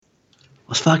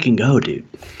Let's fucking go, dude.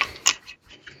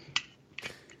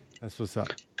 That's what's up.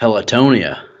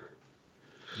 Peletonia.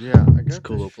 Yeah, I It's a got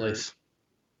cool this little shirt. place.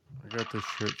 I got this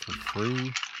shirt for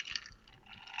free.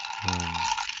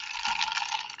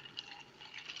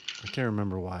 I can't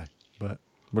remember why, but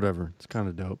whatever. It's kind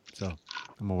of dope, so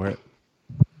I'm gonna wear it.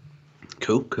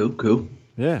 Cool.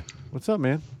 Yeah. What's up,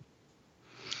 man?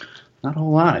 Not a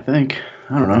whole lot, I think.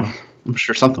 I don't know. No. I'm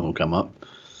sure something will come up.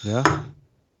 Yeah,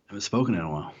 Haven't spoken in a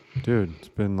while. dude. It's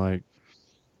been like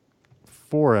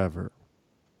forever.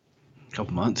 A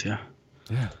couple months, yeah.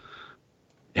 Yeah.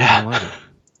 I don't Yeah. like it.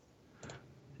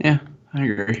 Yeah, I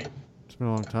agree. It's been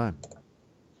a long time.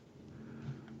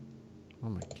 Oh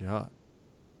my god.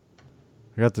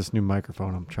 I got this new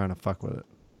microphone. I'm trying to fuck with it.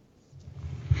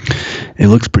 It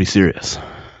looks pretty serious.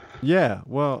 Yeah.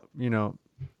 Well,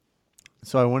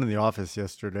 so I went in the office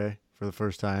yesterday for the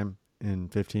first time in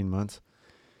 15 months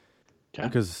Okay.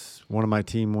 because one of my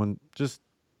team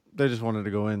they just wanted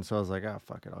to go in, so I was like,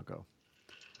 fuck it, I'll go.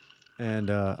 And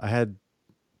I had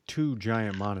two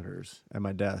giant monitors at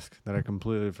my desk that I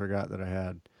completely forgot that I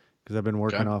had because I've been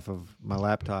working off of my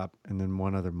laptop and then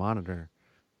one other monitor,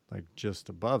 like just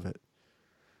above it.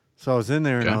 So I was in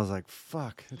there and I was like,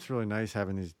 fuck, it's really nice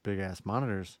having these big ass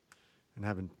monitors and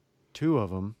having two of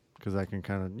them because I can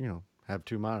kind of, have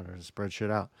two monitors and spread shit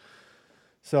out.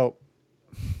 So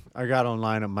I got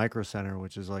online at Micro Center,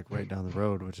 which is like right down the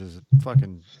road, which is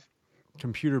fucking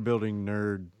computer building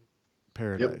nerd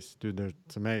paradise. Dude,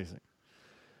 it's amazing.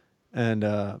 And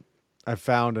I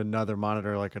found another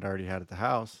monitor like I'd already had at the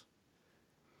house.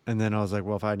 And then I was like,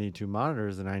 well, if I need two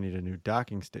monitors, then I need a new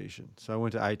docking station. So I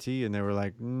went to IT and they were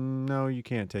like, no, you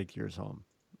can't take yours home.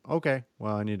 Okay,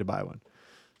 well, I need to buy one.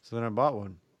 So then I bought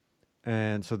one.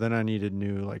 And so then I needed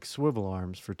new like swivel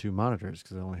arms for two monitors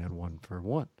because I only had one for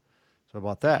one. So I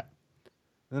bought that.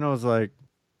 Then I was like,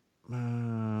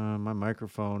 my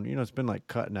microphone, it's been like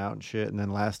cutting out and shit. And then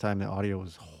last time the audio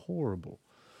was horrible.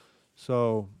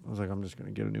 So I was like, I'm just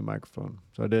going to get a new microphone.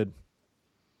 So I did.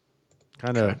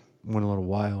 Kind of went a little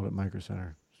wild at Micro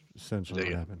Center. Essentially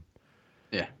what happened.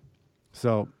 Yeah.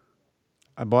 So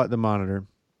I bought the monitor.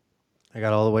 I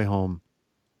got all the way home.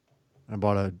 I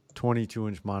bought a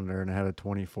 22-inch monitor and I had a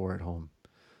 24 at home.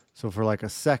 So for like a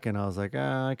second, I was like,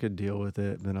 I could deal with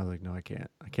it. But then I was like, no, I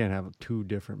can't. I can't have two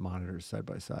different monitors side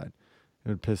by side. It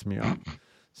would piss me off.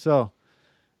 So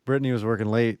Brittany was working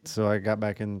late, so I got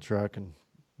back in the truck and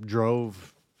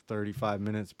drove 35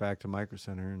 minutes back to Micro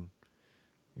Center and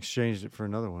exchanged it for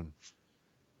another one.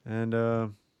 And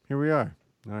here we are.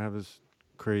 Now I have this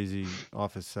crazy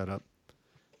office setup.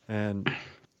 And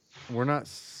we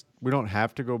don't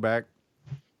have to go back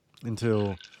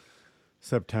until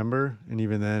September, and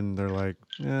even then they're like,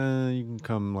 you can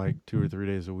come like 2 or 3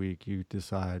 days a week. You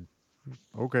decide.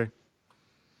 Okay.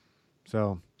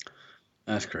 So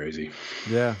That's crazy.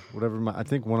 yeah, whatever. I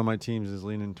think one of my teams is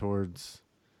leaning towards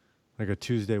like a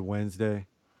Tuesday, Wednesday,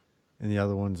 and the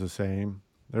other one's the same.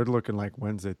 They're looking like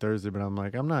Wednesday, Thursday, but I'm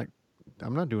like, I'm not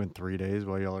doing 3 days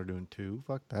while y'all are doing 2.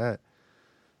 Fuck that.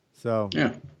 So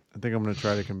Yeah. I think I'm gonna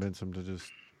try to convince them to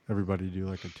just everybody do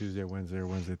like a Tuesday, Wednesday, or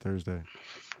Wednesday, Thursday.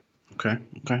 Okay.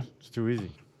 It's too easy.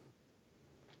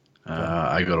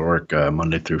 I go to work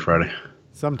Monday through Friday.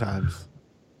 Sometimes.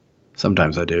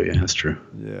 Sometimes I do. Yeah, that's true.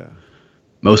 Yeah.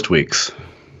 Most weeks.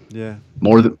 Yeah.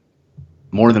 More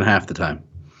than half the time.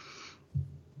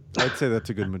 I'd say that's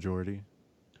a good majority.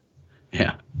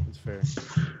 Yeah. That's fair.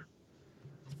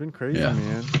 It's been crazy,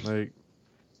 man. Like,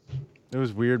 it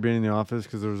was weird being in the office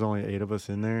because there was only 8 of us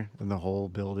in there in the whole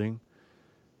building.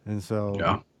 And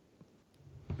so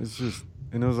it's just,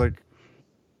 and it was like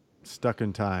stuck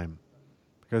in time.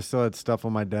 Like I still had stuff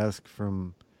on my desk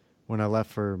from when I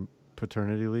left for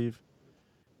paternity leave.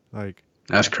 Like,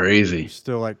 that's crazy.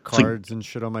 Still like cards and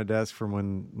shit on my desk from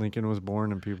when Lincoln was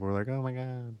born, and people were like, "Oh my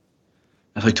god."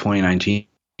 That's like 2019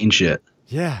 shit.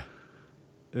 Yeah.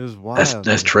 It was wild.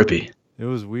 That's trippy. It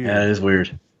was weird. Yeah, it is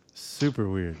weird. Super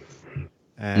weird.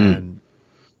 And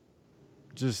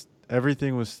just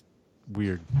everything was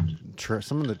weird.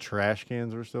 Some of the trash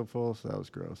cans were still full, so that was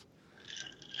gross.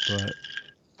 But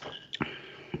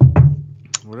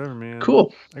whatever, man.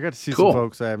 Cool. I got to see some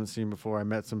folks I haven't seen before. I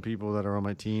met some people that are on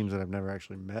my teams that I've never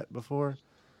actually met before.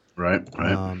 Right.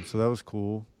 So that was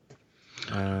cool.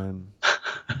 And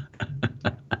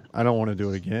I don't want to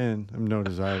do it again. I have no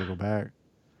desire to go back.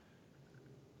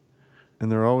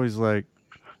 And they're always like,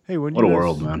 "Hey, when do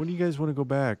you guys want to go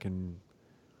back?" And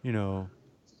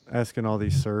asking all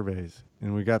these surveys.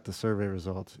 And we got the survey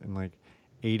results, and like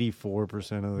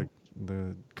 84% of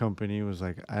the company was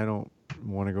like, "I don't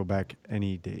want to go back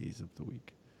any days of the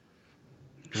week."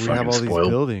 We have all these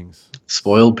buildings.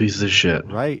 Spoiled pieces of shit.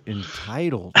 Right,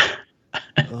 entitled.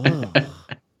 Ugh.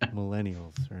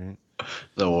 Millennials, right?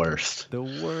 The worst. The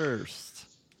worst.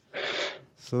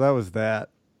 So that was that.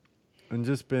 And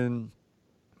it's been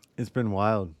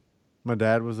wild. My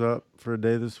dad was up for a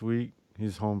day this week.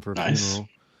 He's home for a funeral.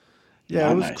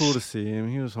 Yeah, it was cool to see him.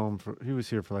 He was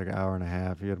here for like an hour and a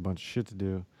half. He had a bunch of shit to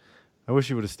do. I wish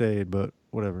he would have stayed, but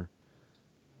whatever.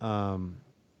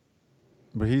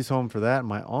 But he's home for that.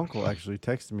 My uncle actually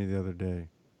texted me the other day,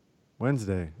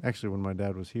 Wednesday, actually when my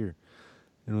dad was here,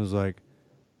 and was like,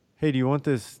 "Hey, do you want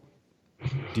this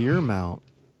deer mount?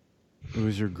 It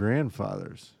was your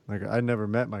grandfather's." Like, I never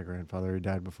met my grandfather. He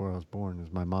died before I was born. It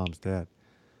was my mom's dad.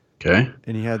 Okay.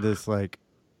 And he had this like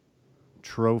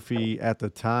trophy at the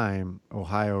time,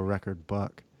 Ohio record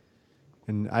buck,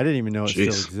 and I didn't even know it still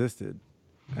existed.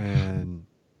 And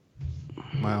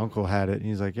my uncle had it. And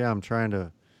he's like, "Yeah, I'm trying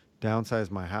to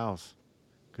downsize my house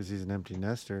because he's an empty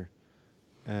nester."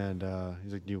 And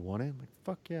he's like, "Do you want it?" I'm like,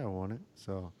 "Fuck yeah, I want it."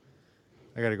 So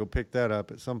I got to go pick that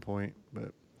up at some point.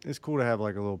 But it's cool to have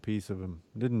like a little piece of him.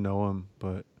 Didn't know him,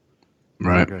 but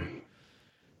right,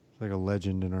 like a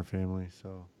legend in our family.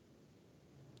 So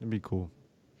it'd be cool.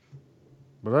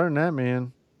 But other than that,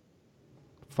 man,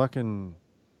 fucking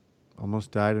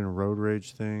almost died in a road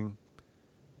rage thing.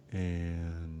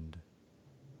 And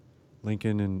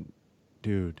Lincoln and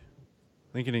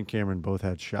Cameron both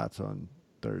had shots on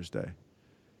Thursday.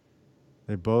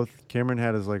 Cameron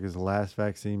had his last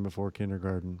vaccine before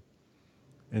kindergarten.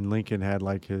 And Lincoln had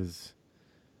like his,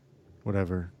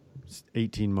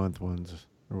 18-month ones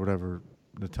or whatever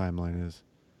the timeline is.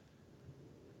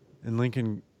 And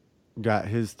Lincoln got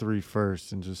his 3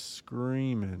 first and just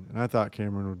screaming. And I thought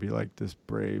Cameron would be like this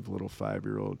brave little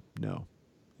 5-year-old. No.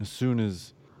 As soon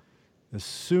as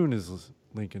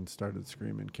Lincoln started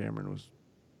screaming, Cameron was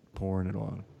pouring it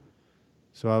on.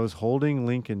 So I was holding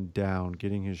Lincoln down,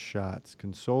 getting his shots,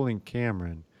 consoling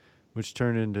Cameron, which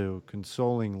turned into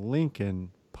consoling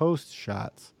Lincoln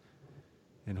post-shots,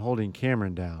 and holding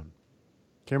Cameron down.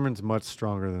 Cameron's much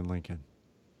stronger than Lincoln.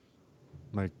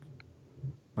 Like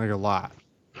a lot.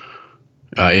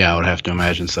 Yeah, I would have to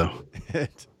imagine so.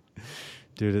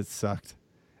 Dude, it sucked.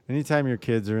 Anytime your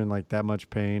kids are in like that much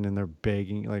pain and they're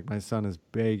begging, like my son is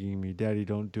begging me, "Daddy,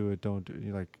 don't do it, don't do it."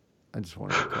 You're like, I just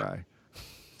wanted to cry.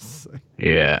 Like,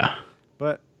 yeah.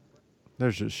 But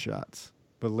there's just shots.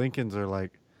 But Lincoln's are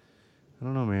like, I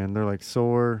don't know, man. They're like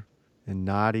sore and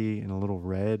knotty and a little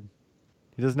red.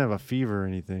 He doesn't have a fever or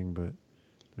anything, but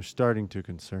they're starting to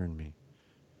concern me.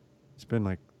 It's been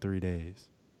like 3 days.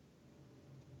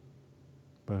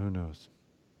 But who knows?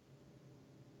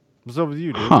 What's up with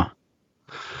you, dude? Huh.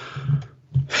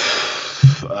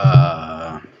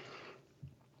 I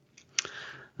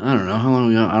don't know. How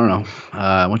long ago? I don't know.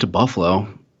 I went to Buffalo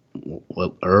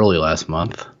early last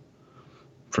month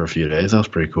for a few days. That was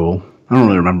pretty cool. I don't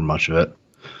really remember much of it.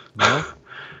 No?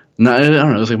 No, I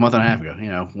don't know. It was like a month and a half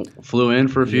ago. Flew in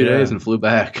for a few days and flew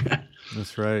back.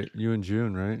 That's right. You in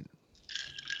June, right?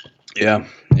 Yeah.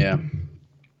 That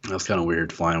was kind of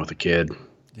weird flying with a kid.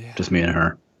 Yeah. Just me and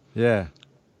her. Yeah.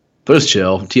 But it was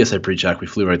chill. TSA pre-check. We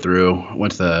flew right through.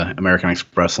 Went to the American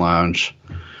Express lounge.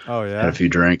 Oh, yeah? Had a few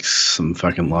drinks, some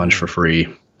fucking lunch for free,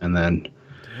 and then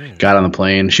got on the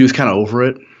plane. She was kind of over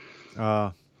it.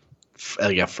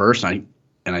 Like at first, and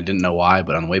I didn't know why,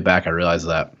 but on the way back, I realized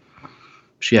that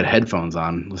she had headphones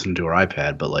on, listening to her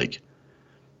iPad, but like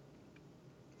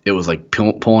it was like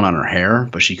pulling on her hair,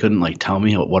 but she couldn't like tell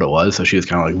me what it was, so she was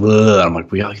kind of like, ugh. I'm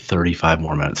like, we got like 35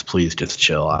 more minutes. Please just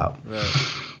chill out. Right.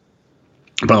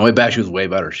 But on the way back, she was way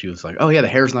better. She was like, "Oh yeah, the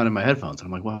hair's not in my headphones." And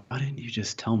I'm like, "Well, why didn't you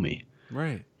just tell me?"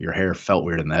 Right. Your hair felt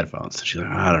weird in the headphones. She's like,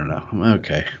 "I don't know." I'm like,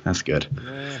 okay, that's good.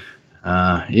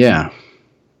 Yeah.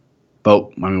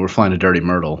 But I mean, we're flying to Dirty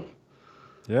Myrtle.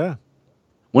 Yeah.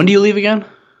 When do you leave again?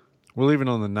 We're leaving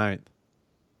on the 9th.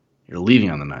 You're leaving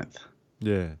on the 9th.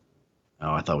 Yeah.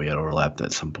 Oh, I thought we had overlapped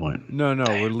at some point. No,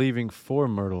 we're leaving for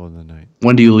Myrtle on the 9th.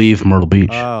 When do you leave Myrtle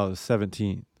Beach? Oh, the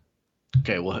 17th.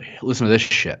 Okay, well, listen to this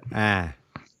shit.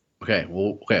 Okay,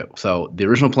 so the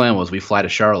original plan was we fly to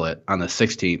Charlotte on the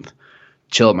 16th,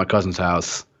 chill at my cousin's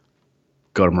house,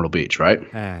 go to Myrtle Beach, right?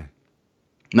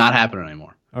 Not happening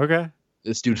anymore. Okay.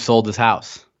 This dude sold his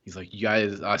house. He's like, "You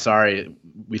guys, sorry,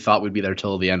 we thought we'd be there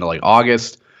till the end of like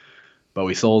August, but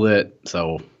we sold it."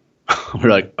 So we're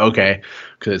like, okay,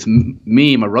 because it's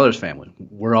me and my brother's family.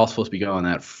 We're all supposed to be going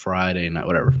that Friday night,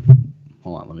 whatever.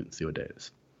 Hold on, let me see what day it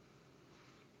is.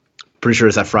 Pretty sure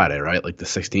it's that Friday, right? Like the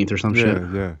 16th or some shit.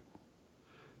 Yeah.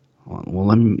 Hold on, well,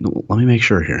 let me make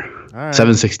sure here. All right.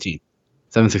 7/16.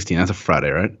 7/16. That's a Friday,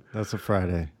 right? That's a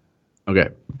Friday. Okay.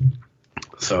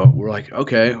 So we're like,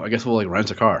 okay, I guess we'll like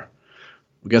rent a car.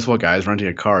 Well, guess what, guys? Renting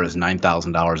a car is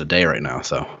 $9,000 a day right now.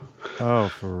 So Oh,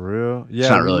 for real? it's Yeah,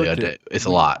 not we really a looked day. at It's a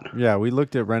lot. yeah, we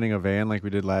looked at renting a van like we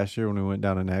did last year when we went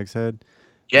down to Nag's Head. And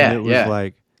Yeah, it was yeah.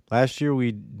 like last year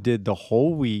we did the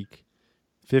whole week,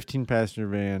 15 passenger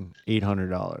van,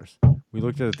 $800. We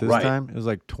looked at it this Right. time, it was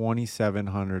like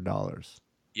 $2,700.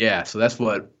 Yeah, so that's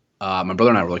what my brother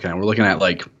and I were looking at. We're looking at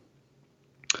like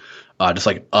just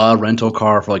like a rental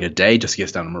car for like a day just to get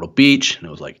us down to Myrtle Beach, and it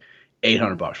was like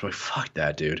 $800. We're like, fuck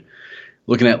that, dude.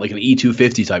 Looking at like an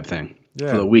E250 type thing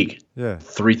for the week, Yeah.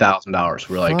 $3,000.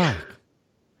 We're like, Fuck.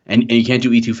 and you can't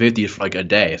do E250 for like a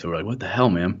day. So we're like, what the hell,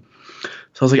 man?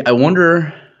 So I was like, I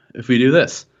wonder if we do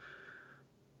this.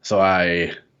 So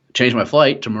I changed my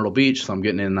flight to Myrtle Beach, so I'm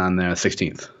getting in on the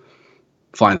 16th,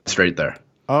 flying straight there.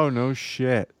 Oh no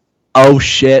shit. Oh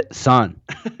shit, son.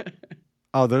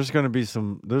 Oh, there's gonna be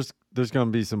some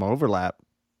some overlap.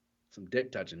 Some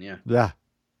dick touching, yeah. Yeah.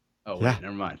 Oh wait, Yeah.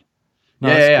 never mind. No,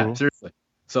 yeah, that's yeah, cool. seriously.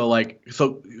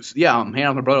 So yeah, I'm hanging out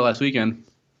with my brother last weekend.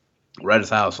 We're at his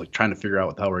house, like trying to figure out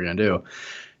what the hell we're gonna do.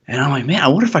 And I'm like, man, I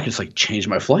wonder if I could just like change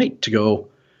my flight to go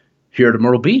here to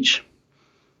Myrtle Beach.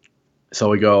 So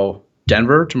we go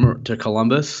Denver to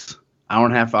Columbus, hour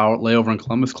and a half hour layover in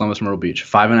Columbus, Myrtle Beach,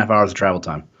 5.5 hours of travel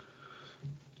time.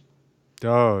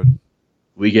 Dude.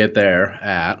 We get there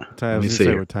at I let was me gonna see say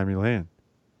here. what time you land.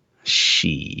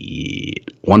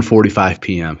 Shit, 1:45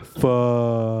 p.m.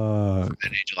 Fuck.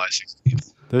 July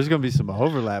 16th. There's gonna be some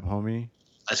overlap, homie.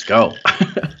 Let's go.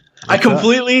 I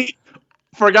completely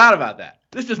forgot about that.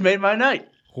 This just made my night.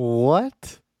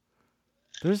 What?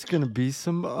 There's gonna be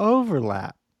some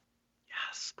overlap.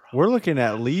 Yes, bro. We're looking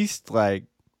at least like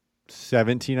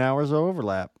 17 hours of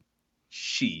overlap.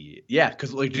 Shit. Yeah,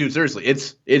 because like, dude, seriously,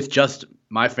 it's just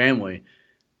my family.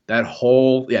 That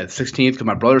whole the 16th, because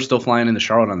my brother's still flying into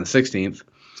Charlotte on the 16th,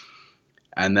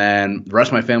 and then the rest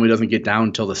of my family doesn't get down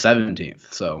until the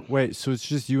 17th. So Wait, so it's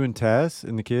just you and Tess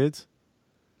and the kids?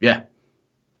 yeah.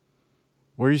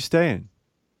 Where are you staying?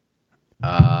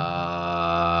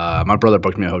 My brother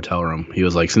booked me a hotel room. He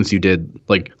was like, since you did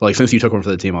like since you took one for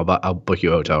the team, I'll book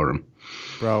you a hotel room.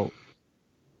 Bro,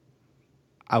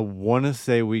 I want to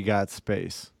say we got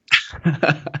space.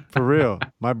 For real.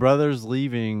 My brother's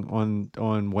leaving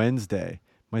on Wednesday.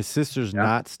 My sister's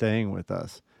not staying with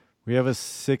us. We have a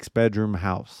 6-bedroom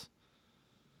house.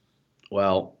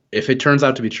 Well, if it turns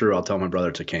out to be true, I'll tell my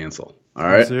brother to cancel. All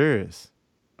I'm right. serious.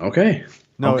 Okay.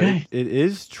 No, okay. it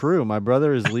is true. My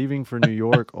brother is leaving for New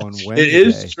York on Wednesday. It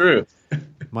is true.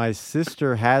 My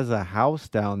sister has a house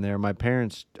down there. My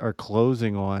parents are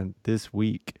closing on this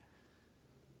week.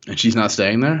 And she's not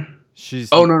staying there? She's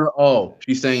Oh no. Oh,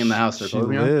 she's staying in the house.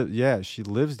 Yeah, she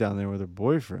lives down there with her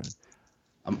boyfriend.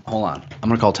 Hold on. I'm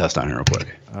gonna call Tess down here real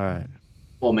quick. All right.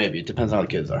 Well, maybe it depends on how the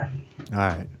kids are. All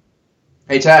right.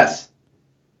 Hey, Tess.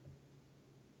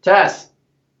 Tess.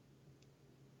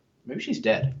 Maybe she's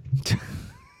dead.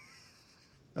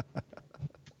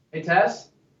 Hey, Tess.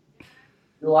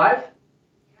 You alive?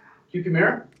 Yeah. Can you come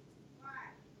here? Why?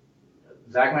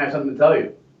 Zach might have something to tell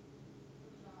you.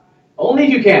 Only if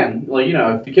you can. Like, you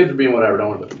know, if the kids are being whatever, don't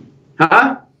worry about it.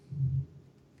 Huh?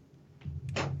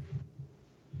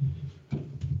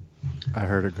 I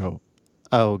heard her go,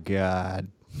 oh, God.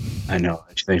 I know.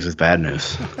 She thinks it's bad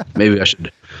news. Maybe I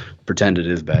should pretend it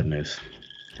is bad news.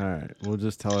 All right. We'll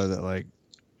just tell her that, like,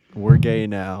 we're gay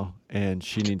now and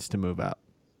she needs to move out.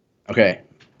 Okay.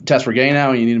 Tess, we're gay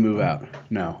now and you need to move out.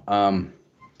 No.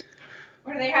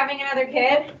 Are they having another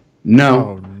kid?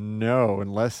 No. Oh, no,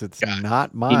 unless it's God,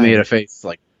 not mine. He made a face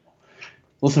like,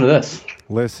 listen to this.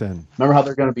 Listen. Remember how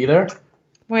they're going to be there?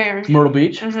 Where? Myrtle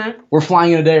Beach? Uh-huh. We're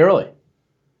flying in a day early.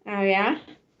 Oh, yeah?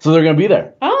 So they're going to be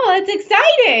there. Oh, that's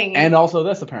exciting. And also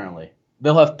this, apparently.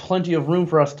 They'll have plenty of room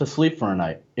for us to sleep for a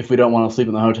night if we don't want to sleep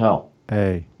in the hotel.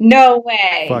 Hey. No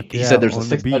way. Fuck He yeah, said there's a on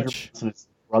the 6-bedroom beach. house and his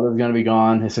brother's going to be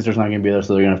gone. His sister's not going to be there,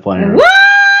 so they're going to have plenty of room.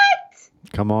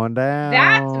 What? Come on down.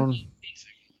 That's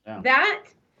Yeah. that?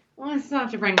 Well, it's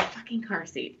not to bring fucking car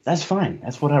seats. That's fine.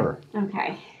 That's whatever.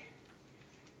 Okay.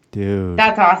 Dude.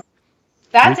 That's awesome.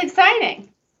 That's exciting.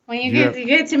 When you Yeah.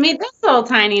 get to meet this little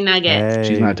tiny nugget. Hey,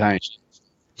 She's not tiny.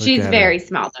 She's at very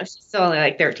small, though. She's still only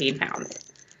like 13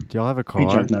 pounds. do y'all have a Hey,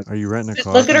 car? Chuck Nuts. Are you renting a Just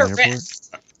car? look at from her the airport?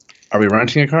 wrist. Are we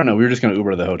renting a car? No, we were just going to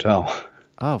Uber to the hotel.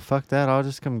 Oh, fuck that. I'll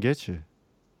just come get you.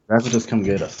 That's what just come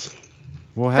get us.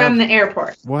 We'll have From the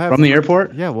airport. From the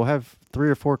airport? Yeah, we'll have 3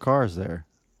 or 4 cars there.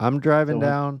 I'm driving So-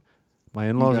 down. My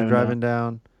in-laws are driving driving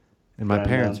down. And my Driving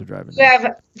parents down. are driving Do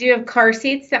you down. have car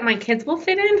seats that my kids will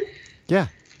fit in? Yeah.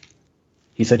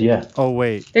 He said, yeah. Oh,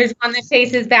 wait. There's one that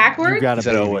faces You backwards. got He to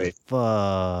said, oh, wait.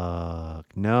 Fuck.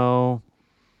 No.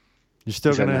 You're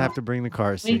still He said gonna no. have to bring the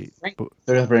car seat. But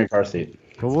They're gonna bring a car seat.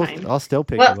 Fine. I'll still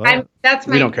pick Well, you up. that's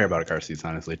We my don't care about a car seats,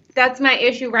 honestly. that's my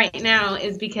issue right now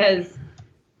is because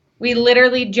we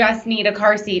literally just need a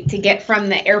car seat to get from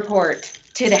the airport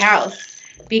to the house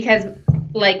because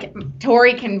like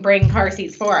Tori can bring car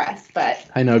seats for us, but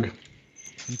Hi, Nug. You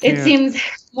it can't- seems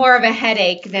more of a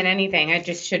headache than anything. I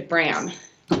just should bring them.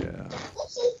 Yeah.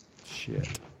 Shit.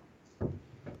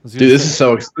 Dude, this is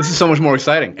so much more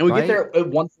exciting. And we Right? get there at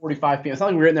 1:45 p.m. It's not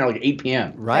like we're getting there like 8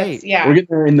 p.m. right. Yeah, We're getting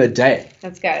there in the day.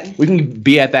 that's good. We can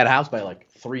be at that house by like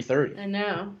 3:30. I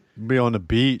know. Be on the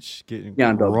beach getting Yeah,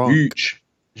 on the drunk. beach.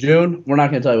 June, we're not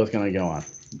gonna tell you what's gonna go on.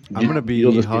 I'm gonna be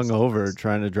You'll just get- hungover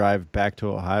trying to drive back to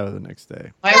Ohio the next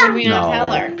day. Why would we not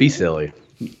tell her? Be silly.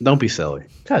 Don't be silly.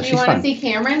 God, Do you she's want to fine. see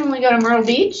Cameron when we go to Myrtle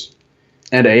Beach?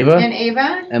 And Ava, And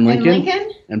Ava? And Lincoln?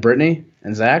 Lincoln? and Brittany,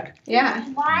 and Zach. Yeah.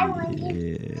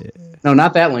 Yeah. No,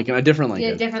 not that Lincoln. A different Yeah,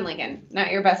 Lincoln. different Lincoln.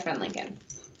 Not your best friend Lincoln.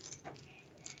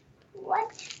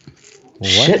 What?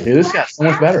 Shit, dude, this got so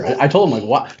much better. I told him like,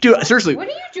 what? Dude, seriously, What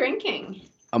are you drinking?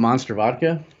 a Monster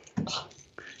vodka.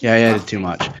 Yeah, I added too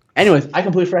much. Anyways, I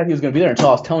completely forgot he was gonna be there until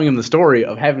I was telling him the story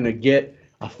of having to get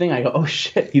a thing. I go, oh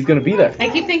shit, he's gonna be there. I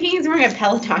keep thinking he's wearing a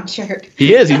Peloton shirt.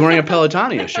 He is. He's wearing a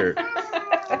Pelotonia shirt.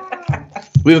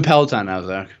 We have a Peloton now,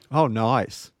 Zach. Oh,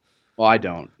 nice. Well, I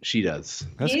don't. She does.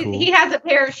 That's he, cool. he has a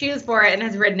pair of shoes for it and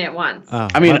has ridden it once.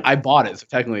 I mean, I bought it, so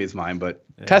technically it's mine. But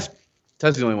Yeah. Tess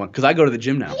is the only one because I go to the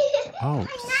gym now. oh,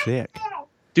 sick.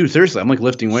 Dude, seriously, I'm like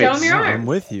lifting weights. Show him your No, I'm arms.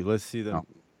 with you. Let's see them. Oh.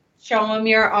 Show him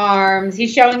your arms.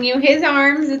 He's showing you his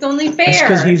arms. It's only fair.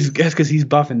 That's because he's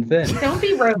buff and thin. Don't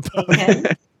be roasting him.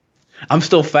 I'm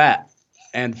still fat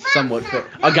and somewhat fit.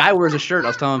 A guy wears a shirt. I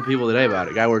was telling people today about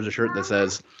it. A guy wears a shirt that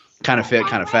says "kind of fit,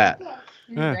 kind of fat."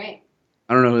 Yeah. Great.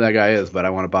 I don't know who that guy is, but I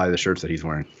want to buy the shirts that he's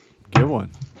wearing. Get one.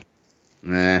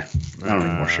 Nah, I don't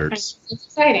need more shirts. It's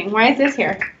exciting. Why is this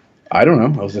here? I don't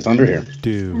know. I was just under here.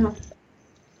 Dude. Oh.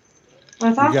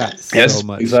 That's You awesome. got so Yes,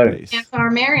 much exciting. space. That's our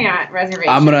Marriott reservation.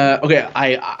 I'm gonna. Okay,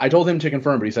 I told him to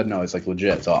confirm, but he said no. It's like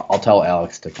legit. So I'll tell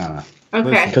Alex to kind of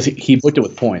Okay. because he booked it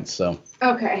with points. So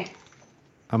Okay.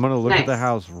 I'm gonna look at the Nice.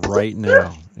 house right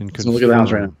now and So look at the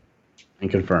house right confirm. now.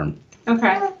 and confirm.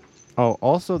 Okay. Oh,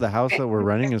 also the house that we're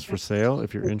renting is for sale.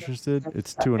 If you're interested,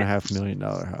 it's $2.5 million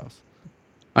house.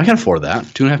 I can afford that.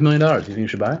 $2.5 million. You think you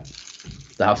should buy it?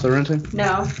 The house they're renting?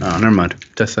 No. Oh, never mind.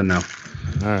 Tess said no.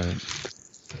 All right.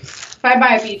 If I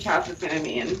buy a beach house, it's going to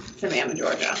be in Savannah,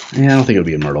 Georgia. Yeah, I don't think it'll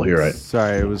be in Myrtle. You're right.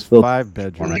 Sorry, it was Well, 5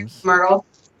 bedrooms. Myrtle.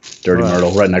 Dirty Right.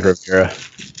 Myrtle, Redneck Riviera.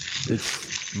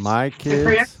 It's my Good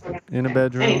for you. kids in a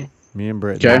bedroom, Hey. me and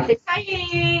Brittany, Okay. That's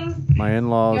exciting. my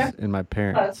in-laws, Yeah. and my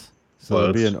parents. So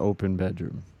it'll be an open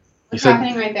bedroom. What's said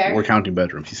happening right there? We're counting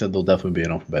bedrooms. He said there'll definitely be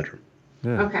an open bedroom.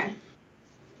 Yeah. Okay.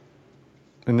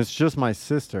 And it's just my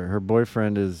sister. Her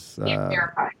boyfriend is You're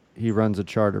terrified. he runs a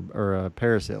charter or a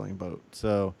parasailing boat,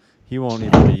 so he won't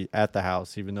even be at the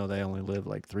house, even though they only live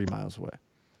like 3 miles away.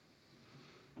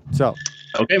 So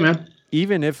Okay, man.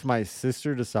 even if my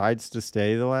sister decides to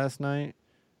stay the last night,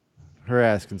 her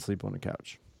ass can sleep on the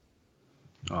couch.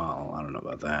 Oh, I don't know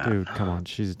about that. Dude, come on.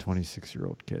 She's a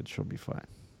 26-year-old kid. She'll be fine.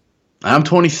 I'm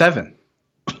 27.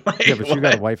 Like, Yeah, but you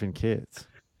got a what? wife and kids.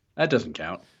 That doesn't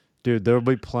count. Dude, there'll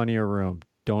be plenty of room.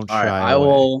 Don't All shy right,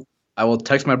 away. I will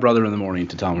text my brother in the morning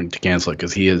to tell him to cancel it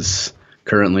because he is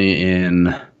currently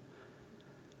in.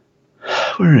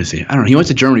 Where is he? I don't know. He went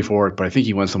to Germany for work, but I think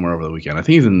he went somewhere over the weekend. I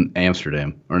think he's in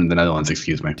Amsterdam or in the Netherlands.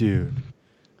 Excuse me. Dude,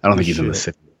 I don't think he's in the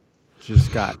shit. city.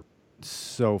 just got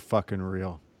so fucking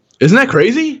real. Isn't that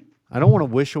crazy? I don't want to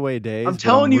wish away days. I'm but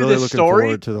telling you really this looking story.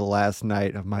 forward to the last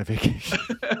night of my vacation.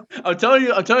 I'm telling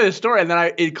you the story, and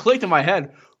then it clicked in my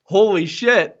head. Holy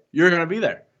shit, you're gonna be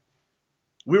there.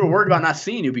 We were worried about not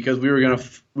seeing you because we were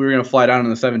gonna fly down on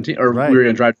the 17th, or Right. we were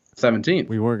gonna drive to the 17th.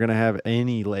 We weren't gonna have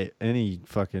any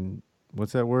fucking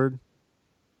what's that word?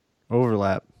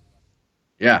 Overlap.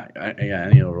 Yeah,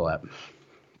 any overlap.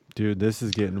 Dude, this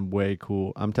is getting way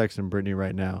cool. I'm texting Brittany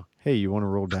right now. Hey, you want to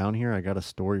roll down here? I got a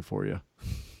story for you.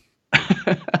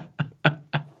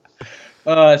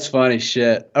 Oh, that's funny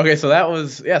shit. Okay, so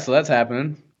that's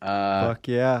happening. Fuck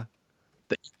yeah.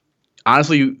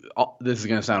 Honestly, this is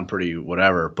gonna sound pretty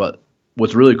whatever, but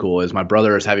what's really cool is my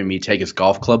brother is having me take his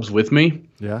golf clubs with me.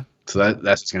 Yeah. So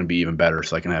that's just gonna be even better.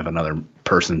 So I can have another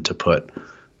person to put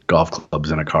golf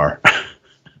clubs in a car.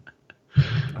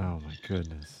 Oh my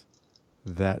goodness.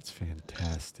 That's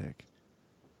fantastic.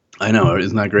 I know,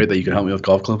 isn't that great that you can help me with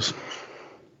golf clubs?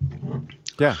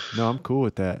 Yeah, no, I'm cool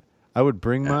with that. I would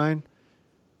bring mine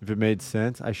if it made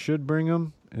sense. I should bring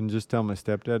them and just tell my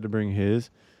stepdad to bring his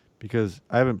because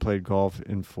I haven't played golf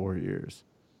in 4 years.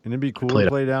 And it'd be cool to played-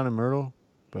 play down in Myrtle,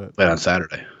 but Played on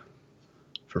Saturday.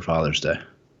 for Father's Day.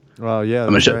 Well, yeah,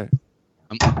 that's right.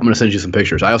 I'm gonna send you some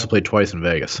pictures. I also played twice in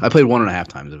Vegas. I played 1.5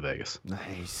 times in Vegas.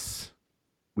 Nice.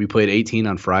 We played 18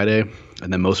 on Friday,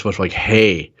 and then most of us were like,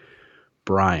 "Hey,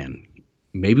 Brian,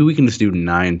 maybe we can just do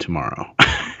 9 tomorrow."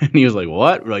 And he was like,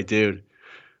 "What?" We're like, "Dude,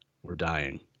 we're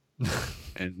dying."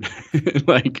 And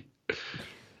like,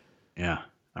 yeah.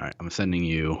 All right, I'm sending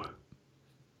you.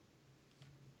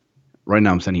 Right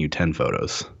now, I'm sending you 10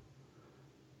 photos,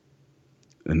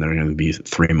 and there are going to be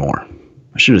 3 more.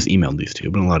 I should have just emailed these to you.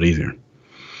 It'd been a lot easier.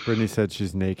 Brittany said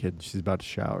she's naked. She's about to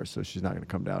shower, so she's not going to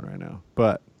come down right now.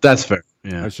 But that's fair.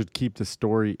 Yeah, I should keep the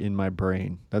story in my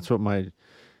brain. That's what my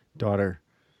daughter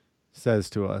says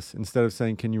to us. Instead of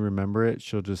saying, "Can you remember it?"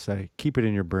 she'll just say, "Keep it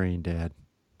in your brain, Dad."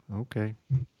 Okay.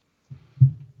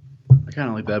 I kind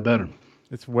of like that better.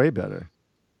 It's way better.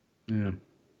 Yeah.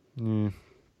 Mm.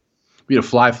 We had a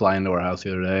fly into our house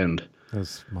the other day, and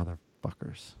Those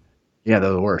motherfuckers. Yeah,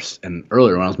 they're the worst. And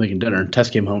earlier when I was making dinner, Tess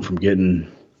came home from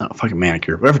getting a fucking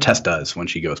manicure, whatever Tess does when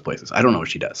she goes places. I don't know what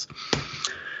she does.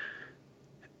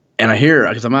 And I hear,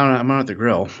 because I'm out at the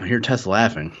grill, I hear Tess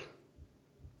laughing.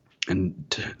 And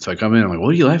so I come in, I'm like, "What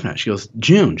are you laughing at?" She goes,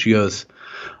 "June." She goes,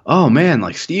 "Oh man,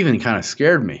 like Steven kind of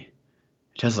scared me."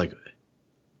 Tess is like,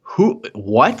 "Who?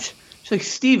 What?" She's like,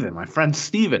 "Steven, my friend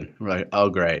Steven." We're like,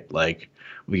 "Oh great, like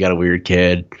we got a weird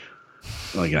kid,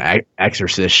 like an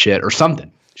exorcist shit or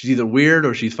something. She's either weird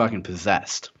or she's fucking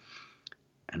possessed."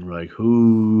 And we're like,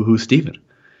 who's Steven?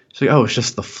 She's like, "Oh, it's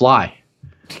just the fly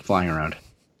flying around.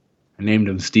 I named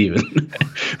him Steven."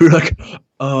 We were like,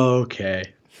 "Oh,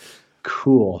 okay,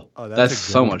 cool." Oh, that's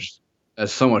so much.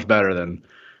 That's so much better than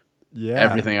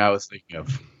everything I was thinking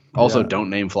of. Also, don't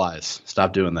name flies.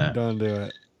 Stop doing that. Don't do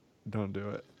it. Don't do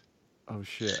it. Oh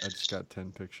shit! I just got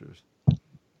 10 pictures.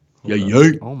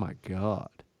 Yeah. Oh my god.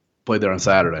 Played there on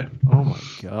Saturday. Oh my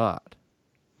god.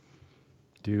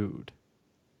 Dude.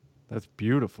 That's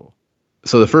beautiful.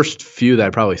 So the first few that I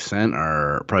probably sent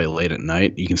are probably late at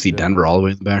night. You can see Denver all the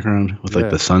way in the background with like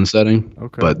the sun setting.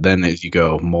 Okay. But then as you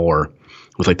go more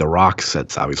with like the rocks,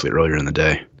 that's obviously earlier in the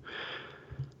day.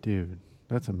 Dude,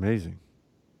 that's amazing.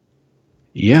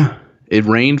 Yeah. It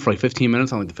rained for like 15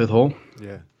 minutes on like the 5th hole.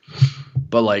 Yeah.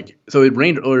 But like, so it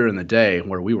rained earlier in the day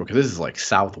where we were, because this is like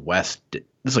southwest. This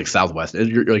is like southwest.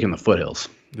 You're like in the foothills.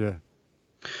 Yeah.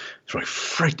 So like,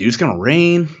 frick, dude, it's going to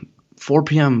rain. 4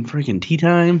 p.m. freaking tea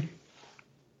time.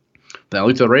 Then I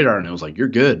looked at the radar and it was like, "You're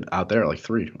good out there at like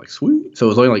 3. I'm like, sweet. So it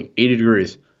was only like 80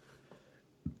 degrees.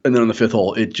 And then on the 5th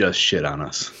hole, it just shit on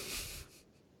us.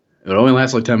 It only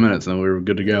lasted like 10 minutes and then we were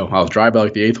good to go. I was dry by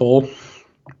like the 8th hole.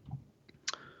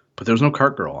 But there was no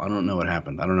cart girl. I don't know what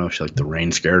happened. I don't know if the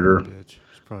rain scared her. Bitch.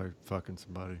 She's probably fucking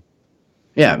somebody.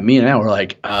 Yeah, me and Al were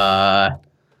like,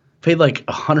 paid like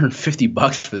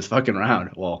 $150 for this fucking round.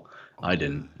 Well, I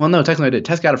didn't. Well, no, technically I did.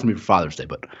 Tess got it for me for Father's Day,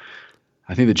 but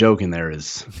I think the joke in there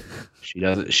is she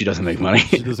doesn't make money.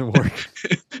 She doesn't work.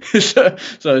 so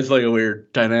it's like a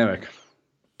weird dynamic.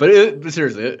 But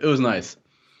seriously, it was nice.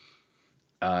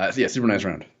 Yeah, super nice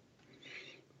round.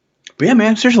 But yeah,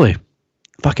 man, seriously,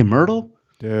 fucking Myrtle.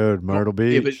 Dude, Myrtle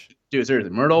Beach. Yeah, but dude,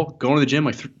 seriously, Myrtle, going to the gym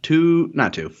like 3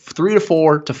 to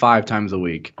 4 to 5 times a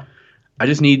week. I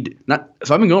just need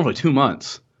so I've been going for like 2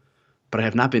 months, but I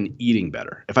have not been eating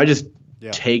better. If I just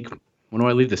take, when do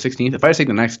I leave, the 16th? If I just take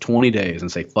the next 20 days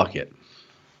and say fuck it.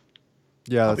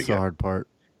 Yeah, that's the hard part.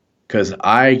 Because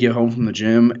I get home from the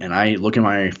gym and I look at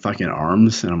my fucking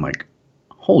arms and I'm like,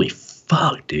 holy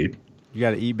fuck, dude. You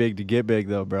got to eat big to get big,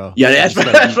 though, bro. Yeah, that's what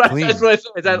I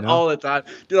say. That's all the time.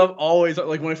 Dude, I'm always,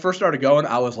 like, when I first started going,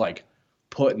 I was, like,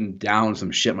 putting down some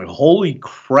shit. I'm like, holy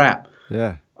crap.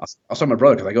 Yeah. I'll start my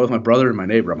brother, because I go with my brother and my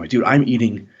neighbor. I'm like, dude, I'm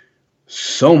eating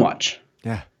so much.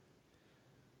 Yeah.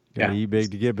 You got to eat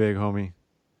big to get big, homie.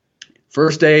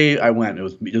 First day I went, it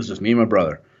was just me and my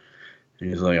brother. And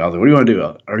he's like, I was like, "What do you want to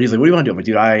do?" Or he's like, "What do you want to do?" I'm like,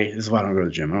 "Dude, this is why I don't go to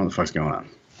the gym. I don't know what the fuck's going on."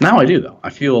 Now I do, though.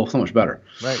 I feel so much better.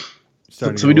 Right.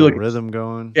 So we do like rhythm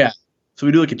going. Yeah. So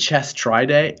we do like a chest try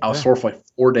day. I was sore for like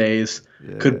 4 days.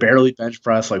 Yeah. Could barely bench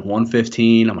press like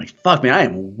 115. I'm like, fuck, man, I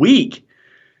am weak.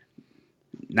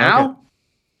 Now,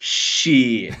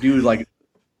 shit, dude, like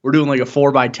we're doing like a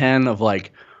 4x10 of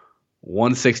like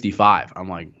 165. I'm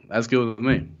like, that's good with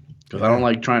me, because I don't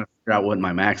like trying to figure out what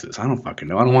my max is. I don't fucking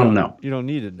know. I don't want to know. You don't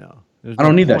need to know. I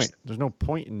don't need that. There's no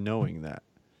point in knowing that.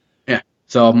 Yeah.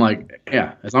 So I'm like,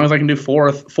 yeah, as long as I can do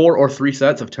 4 or 3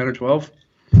 sets of 10 or 12.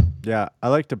 Yeah, I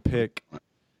like to pick,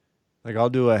 like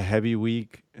I'll do a heavy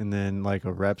week and then like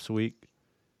a reps week.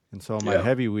 And so on my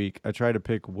heavy week, I try to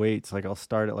pick weights. Like I'll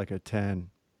start at like a 10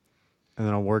 and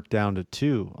then I'll work down to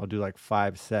 2. I'll do like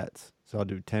 5 sets. So I'll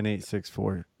do 10, 8, 6,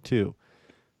 4, 2.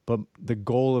 But the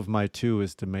goal of my 2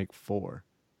 is to make 4,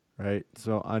 right?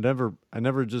 So I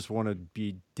never just want to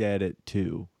be dead at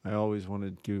 2. I always want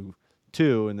to do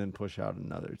 2 and then push out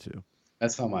another 2.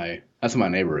 That's how my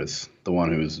neighbor is. The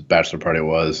one whose bachelor party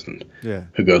was, and Yeah.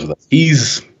 who goes with us.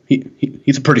 He's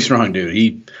a pretty strong dude.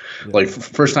 He like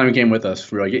first time he came with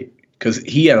us, we were like, because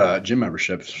he had a gym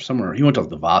membership somewhere. He went to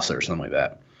the Vasa or something like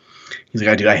that. He's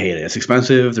like, dude, I hate it. It's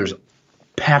expensive. There's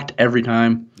packed every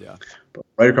time. Yeah. But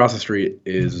right across the street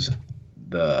is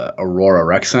the Aurora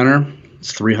Rec Center.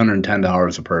 It's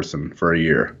 $310 a person for a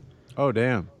year, Oh,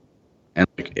 damn. and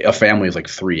like, a family is like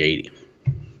 $380.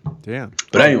 Damn.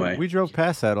 But anyway, We drove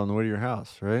past that on the way to your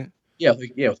house, right?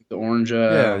 yeah, with the orange.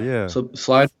 Yeah. So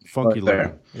slide Funky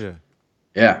there. there.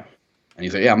 Yeah. Yeah. And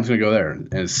he's like, yeah, I'm just gonna go there.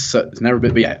 And it's never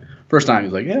been. But yeah, first time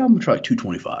he's like, yeah, I'm gonna try like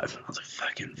 225. I was like,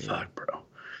 fuck, bro.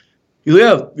 He's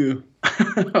like, yeah.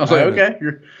 I was like, okay,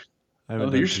 you're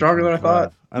stronger than I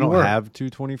thought. I don't have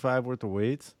 225 worth of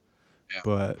weights,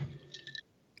 but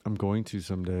I'm going to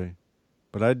someday.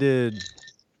 But I did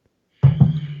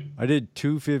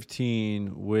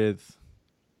 215 with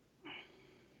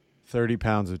 30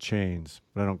 pounds of chains,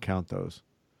 but I don't count those.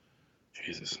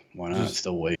 Jesus, why not?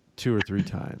 Still weight 2 or 3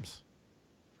 times.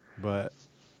 But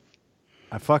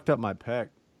I fucked up my pec.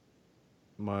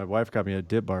 My wife got me a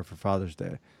dip bar for Father's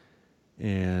Day.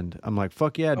 And I'm like,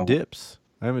 fuck yeah, dips.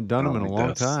 I haven't done them in a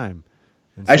long time.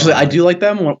 And actually, I do like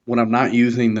them when I'm not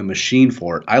using the machine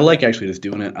for it. I like actually just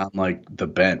doing it on like the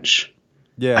bench.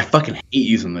 Yeah. I fucking hate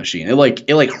using the machine.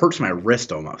 It hurts my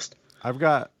wrist almost. I've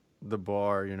got the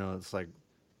bar, it's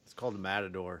called a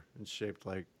Matador. It's shaped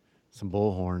like some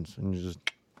bull horns, and you just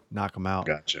knock them out.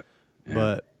 Gotcha. Yeah.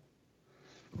 But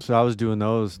so I was doing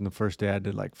those, and the first day I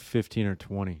did like 15 or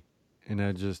 20, and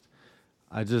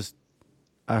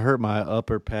I hurt my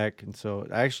upper pec, and so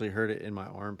I actually hurt it in my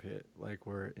armpit, like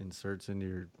where it inserts into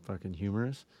your fucking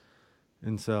humerus.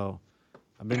 And so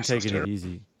I've been taking it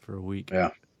easy for a week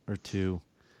or 2.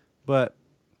 But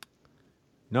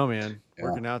no, man,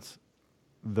 working out's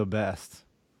the best.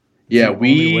 It's the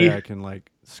only way I can like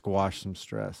squash some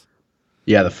stress.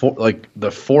 Yeah, the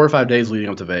 4 or 5 days leading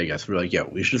up to Vegas, we were like,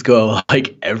 we should just go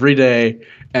like every day,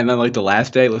 and then like the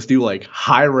last day, let's do like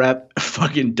high rep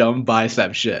fucking dumb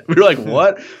bicep shit. We were like,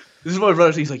 what? This is what my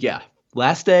brother said. He's like, yeah,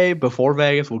 last day before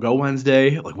Vegas, we'll go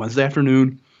Wednesday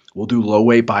afternoon, we'll do low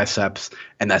weight biceps,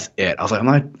 and that's it. I was like,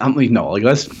 I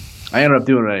ended up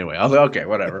doing it anyway. I was like, okay,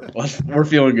 whatever. We're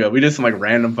feeling good. We did some like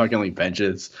random fucking like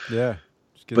benches. Yeah.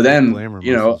 But then,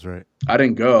 muscles, right? I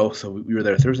didn't go, so we were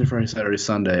there Thursday, Friday, Saturday,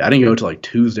 Sunday. I didn't go till like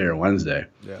Tuesday or Wednesday.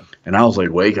 Yeah. And I was like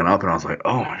waking up, and I was like,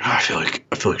 oh my god, I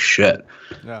feel like shit.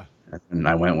 Yeah. And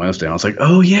I went Wednesday, and I was like,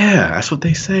 oh yeah, that's what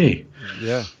they say.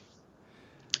 Yeah.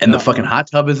 And the fucking hot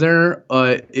tub is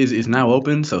now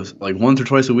open, so like once or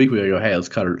twice a week we go, hey,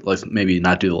 let's maybe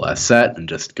not do the last set and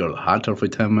just go to the hot tub for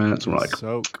 10 minutes. And we're like,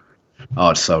 soak. Oh,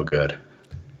 it's so good.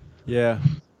 Yeah,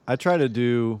 I try to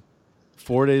do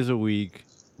 4 days a week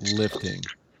lifting.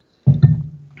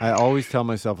 I always tell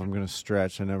myself I'm going to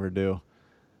stretch. I never do.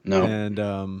 No. And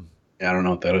I don't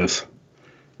know what that is.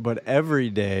 But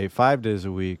every day, 5 days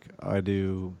a week, I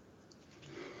do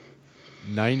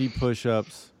 90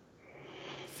 push-ups,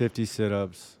 50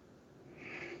 sit-ups,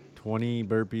 20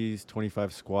 burpees,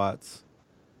 25 squats.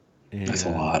 And that's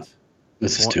a lot.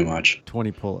 This is too much.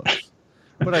 20 pull-ups.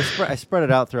 But I spread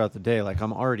it out throughout the day. Like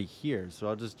I'm already here, so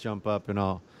I'll just jump up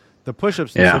and the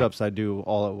push-ups and sit-ups I do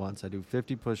all at once. I do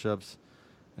 50 push-ups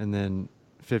and then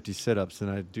 50 sit-ups,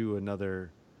 and I do another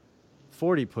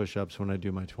 40 push-ups when I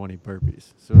do my 20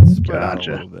 burpees. So it's spread out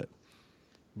a little bit.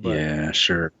 But yeah,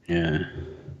 sure. Yeah.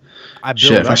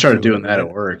 If I started doing that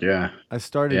at work, I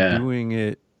started doing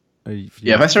it.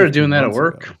 If I started doing that at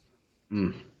work,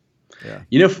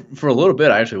 yeah. For a little bit,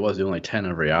 I actually was doing like 10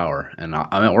 every hour, and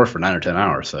I'm at work for 9 or 10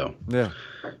 hours, so. Yeah.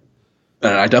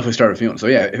 And I definitely started feeling so.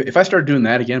 Yeah, if I started doing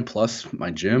that again, plus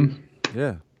my gym.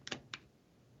 Yeah.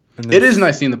 It is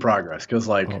nice seeing the progress, because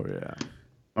like. Oh yeah.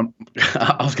 I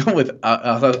was there with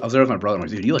my brother. I'm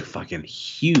like, dude, you look fucking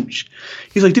huge.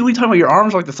 He's like, dude, what are you talking about? Your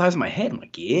arms are like the size of my head. I'm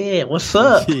like, yeah, what's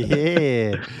up?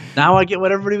 Yeah. Now I get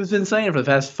what everybody has been saying for the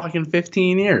past fucking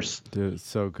 15 years. Dude, it's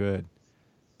so good.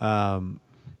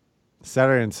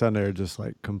 Saturday and Sunday are just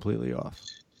like completely off.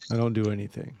 I don't do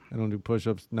anything. I don't do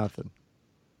push-ups, nothing.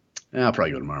 Yeah, I'll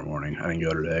probably go tomorrow morning. I didn't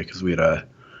go today because we had a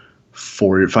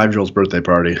 5-year-old's birthday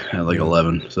party at like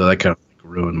 11. So that kind of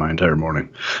ruined my entire morning.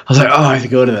 I was like, oh, I have to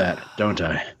go to that, don't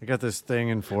I? I got this thing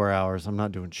in 4 hours. I'm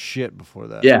not doing shit before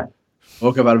that. Yeah.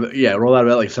 Woke up rolled out of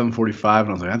bed like 7:45, and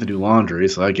I was like, I have to do laundry,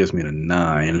 so that gets me to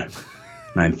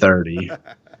 9:30.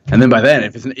 And then by then,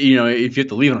 if you have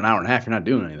to leave in an hour and a half, you're not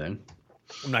doing anything.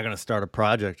 I'm not gonna start a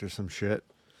project or some shit.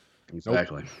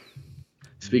 Exactly. Nope.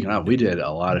 Speaking of, we did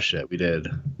a lot of shit.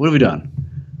 What have we done?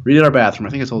 Redid our bathroom. I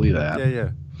think I told you that. Yeah.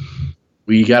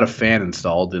 We got a fan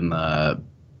installed in the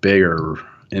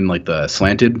in like the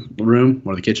slanted room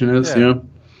where the kitchen is,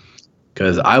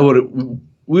 because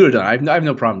we would have done. I have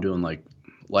no problem doing like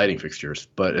lighting fixtures,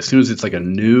 but as soon as it's like a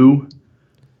new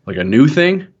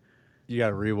thing, you got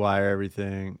to rewire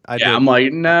everything. I'm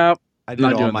like, no. I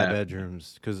did all my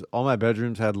bedrooms because all my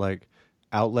bedrooms had like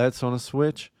outlets on a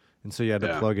switch, and so you had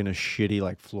to plug in a shitty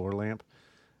like floor lamp,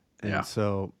 and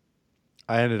so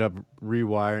I ended up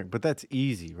rewiring. But that's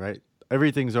easy, right?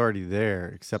 Everything's already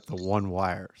there except the one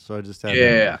wire, so I just had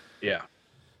had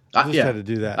to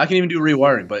do that. I can even do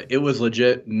rewiring, but it was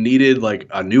legit needed like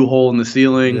a new hole in the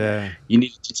ceiling. Yeah, you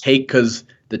need to take because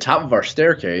the top of our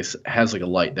staircase has like a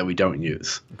light that we don't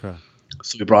use. Okay,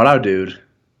 so we brought out a dude,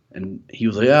 and he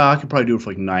was like, "Yeah, I could probably do it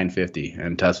for like $950."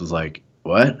 And Tess was like,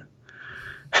 "What?"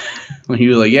 He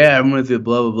was like, "Yeah, I'm with you,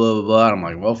 blah blah blah blah blah." And I'm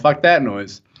like, "Well, fuck that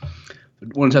noise."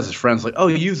 One of Tess's friends was like, "Oh,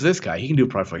 use this guy. He can do it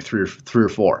probably for like three or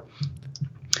four."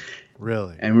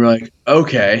 Really? And we're like,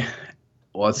 okay,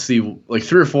 well, let's see. Like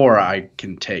 3 or 4 I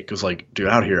can take. Because, like, dude,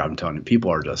 out here, I'm telling you,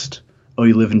 people are just, oh,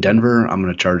 you live in Denver? I'm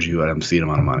going to charge you an obscene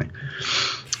amount of money.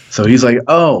 So he's like,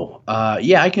 oh,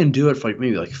 yeah, I can do it for like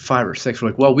maybe like 5 or 6. We're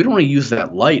like, well, we don't want to use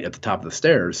that light at the top of the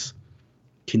stairs.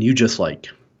 Can you just, like,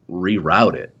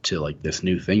 reroute it to, like, this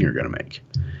new thing you're going to make?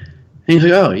 And he's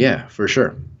like, oh, yeah, for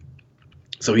sure.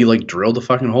 So he, like, drilled a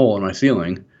fucking hole in my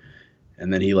ceiling.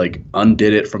 And then he, like,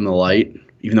 undid it from the light.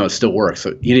 Even though it still works.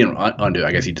 So he didn't undo it.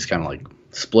 I guess he just kind of like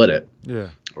split it. Yeah.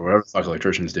 Or whatever the fuck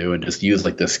electricians do, and just use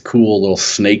like this cool little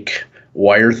snake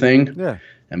wire thing. Yeah.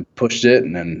 And pushed it,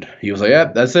 and then he was like, yeah,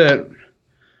 that's it. And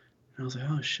I was like,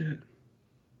 oh shit.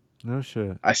 No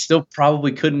shit. I still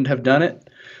probably couldn't have done it.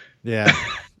 Yeah.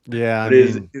 Yeah. But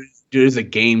it is a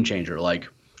game changer. Like,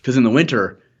 because in the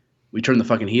winter, we turn the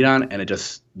fucking heat on, and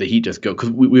the heat just goes. Because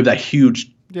we have that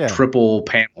huge triple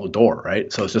panel door,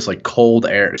 right? So it's just like cold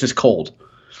air. It's just cold.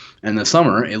 And in the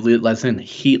summer, it lets in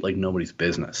heat like nobody's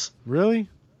business. Really?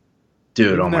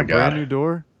 Dude, oh my God. Brand new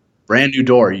door? Brand new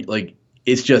door. Like,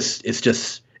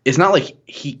 it's not like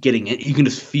heat getting in. You can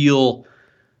just feel,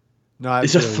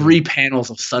 it's just 3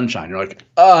 panels of sunshine. You're like,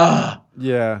 ah.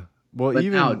 Yeah. Well, but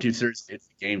now, dude, seriously, it's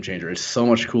a game changer. It's so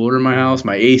much cooler in my house.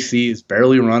 My AC is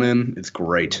barely running. It's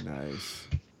great. Nice.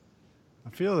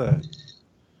 I feel that.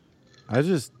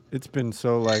 It's been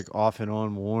so like off and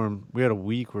on warm. We had a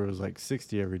week where it was like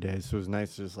 60 every day, so it was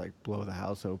nice to just like blow the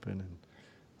house open and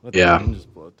let the wind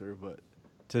just blow through. But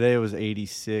today it was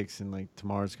 86, and like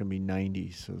tomorrow it's gonna be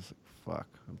 90. So it's like, fuck,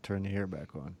 I'm turning the air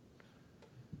back on.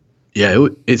 Yeah,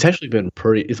 it's actually been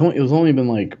pretty. It was only been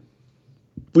like,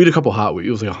 we had a couple hot weeks.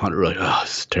 It was like 100. We're like, oh,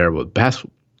 this is terrible.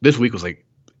 This week was like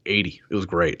 80. It was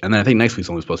great, and then I think next week's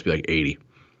only supposed to be like 80.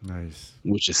 Nice.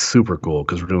 Which is super cool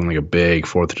because we're doing like a big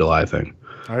 4th of July thing.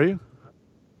 Are you?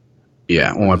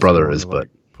 Yeah, well, my brother is, but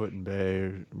Put in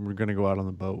Bay. We're gonna go out on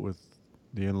the boat with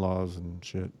the in-laws and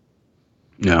shit.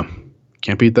 Yeah,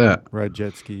 can't beat that. Ride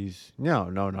jet skis. No,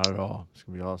 not at all. It's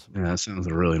gonna be awesome. Yeah, that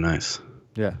sounds really nice.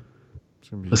 Yeah.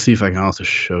 Let's see if I can also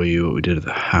show you what we did at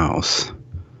the house.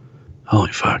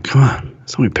 Holy fuck! Come on,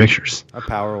 so many pictures. I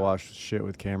power washed shit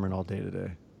with Cameron all day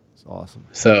today. It's awesome.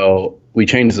 So we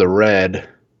changed the red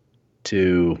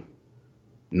to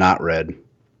not red.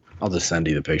 I'll just send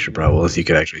you the picture, probably, so you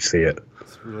could actually see it.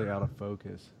 It's really out of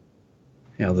focus.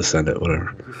 Yeah, I'll just send it,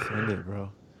 whatever. Yeah, just send it, bro.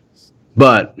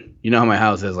 But, you know how my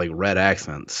house has, like, red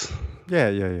accents? Yeah.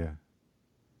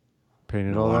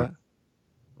 Painted all that?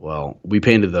 Well, we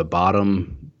painted the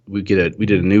bottom. We did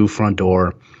a new front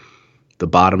door, the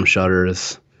bottom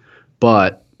shutters.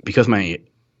 But because my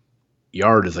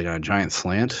yard is, like, on a giant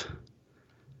slant,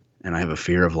 and I have a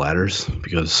fear of ladders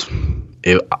because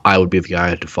I would be the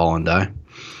guy to fall and die.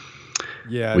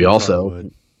 Yeah. We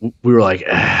were like,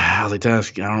 I was like,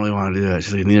 Tess, I don't really want to do that.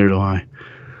 She's like, neither do I.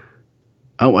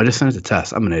 Oh, I just sent it to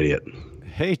Tess. I'm an idiot.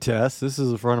 Hey, Tess, this is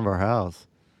the front of our house.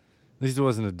 At least it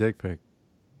wasn't a dick pic.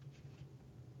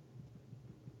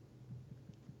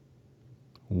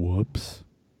 Whoops.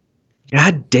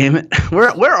 God damn it.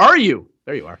 Where are you?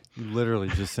 There you are. You literally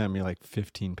just sent me like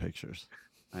 15 pictures.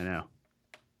 I know.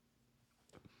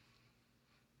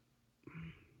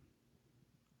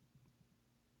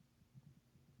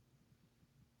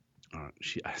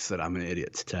 I said, I'm an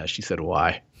idiot to Tess. She said,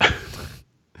 why?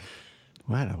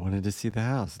 What? I wanted to see the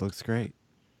house. It looks great.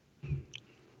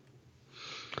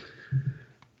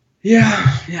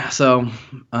 Yeah. So,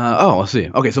 let's see.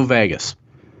 Okay, so Vegas.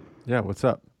 Yeah, what's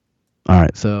up? All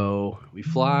right, so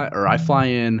I fly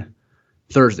in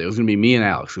Thursday. It was going to be me and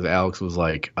Alex, because Alex was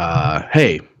like,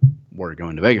 hey, we're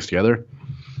going to Vegas together.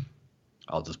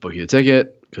 I'll just book you a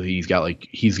ticket because he's got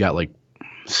like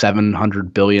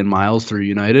 700 billion miles through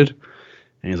United,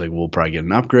 and he's like, we'll probably get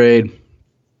an upgrade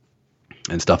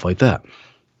and stuff like that.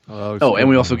 Oh, and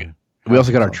we also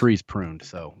got our trees pruned.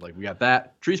 So like we got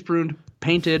that trees pruned,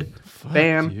 painted,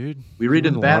 fan. Dude. We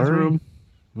redid the bathroom.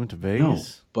 You went to Vegas?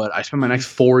 No, but I spent my next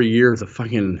 4 years of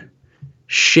fucking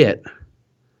shit.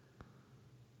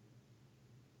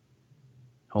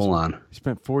 Hold on. You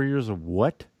spent 4 years of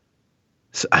what?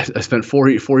 So I spent 4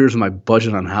 years of my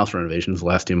budget on house renovations the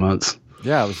last 2 months.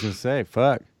 Yeah, I was gonna say,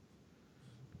 fuck.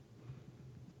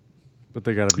 But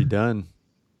they gotta be done.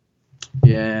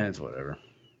 Yeah, it's whatever.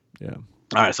 Yeah.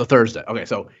 All right, so Thursday. Okay,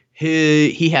 so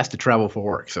he has to travel for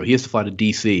work, so he has to fly to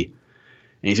DC, and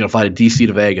he's gonna fly to DC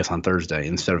to Vegas on Thursday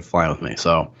instead of flying with me.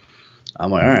 So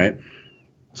I'm like, all right.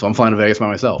 So I'm flying to Vegas by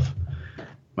myself.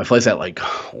 My flight's at like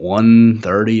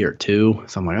 1:30 or 2.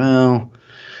 So I'm like, oh.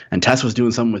 And Tess was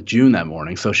doing something with June that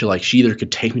morning, so she either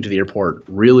could take me to the airport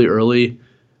really early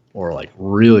or like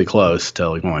really close to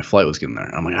like when my flight was getting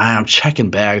there. I'm like, I'm checking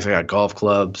bags. I got golf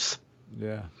clubs.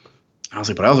 Yeah. I was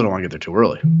like, but I also don't want to get there too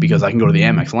early because I can go to the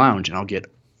Amex Lounge and I'll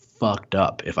get fucked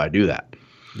up if I do that.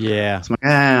 Yeah. So I'm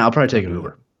like, I'll probably take an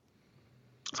Uber.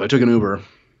 So I took an Uber,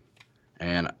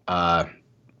 and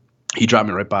he dropped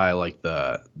me right by like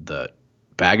the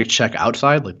baggage check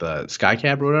outside, like the Sky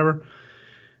Cab or whatever.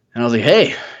 And I was like,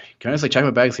 hey, can I just like check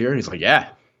my bags here? And he's like, yeah.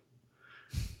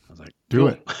 I was like, do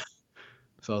it.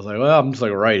 So I was like, well, I'm just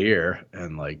like right here.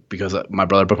 And like, because my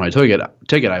brother booked my ticket,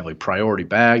 I have like priority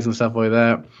bags and stuff like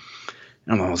that.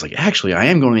 And I was like, actually, I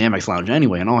am going to the Amex Lounge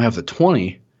anyway, and I'll have the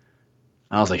 20. And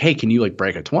I was like, hey, can you like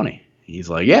break a 20? He's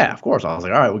like, yeah, of course. I was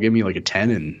like, all right, well, give me like a 10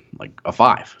 and like a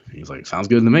 5. And he's like, sounds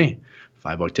good to me.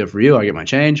 $5 tip for you. I get my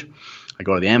change. I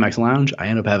go to the Amex Lounge. I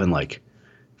end up having like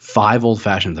 5 old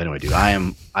fashions anyway, dude.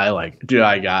 I'm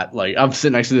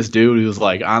sitting next to this dude who's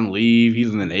like on leave.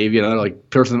 He's in the Navy. Another like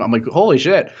person. I'm like, holy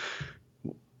shit.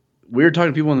 We were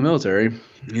talking to people in the military.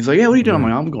 And he's like, yeah, what are you doing? I'm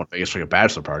like, I'm going to Vegas for like a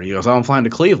bachelor party. He goes, oh, I'm flying to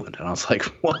Cleveland. And I was like,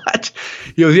 what?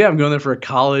 He goes, yeah, I'm going there for a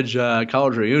college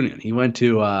reunion. He went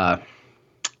to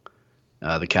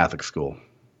the Catholic school.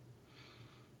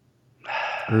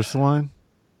 Ursuline?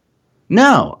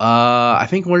 No, I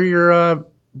think where your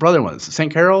brother was,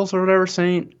 St. Carol's or whatever.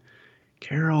 St.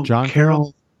 Carol. John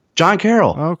Carroll? John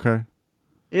Carroll. Oh, okay.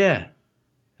 Yeah.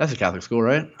 That's a Catholic school,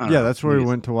 right? Yeah, that's where we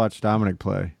went to watch Dominic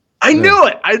play. I knew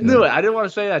it. I knew it. I didn't want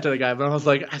to say that to the guy, but I was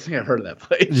like, I think I've heard of that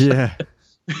place. Yeah.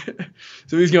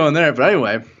 So he's going there. But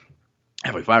anyway, I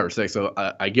have like 5 or 6. So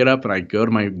I get up and I go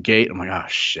to my gate. I'm like, oh,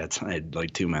 shit. I had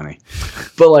like too many.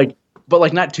 But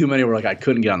not too many where like I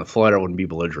couldn't get on the flight or I wouldn't be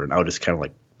belligerent. I would just kind of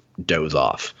like doze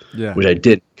off. Yeah. Which I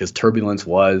did because turbulence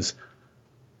was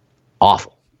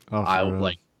awful. Oh,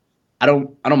 I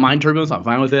don't mind turbulence. I'm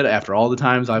fine with it after all the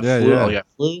times I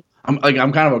flew. I'm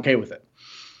kind of okay with it.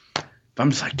 But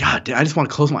I'm just like, God damn, I just want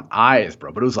to close my eyes,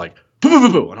 bro. But it was like, boo, boo,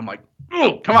 boo, boo. And I'm like,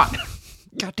 oh, come on.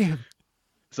 God damn.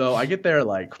 So I get there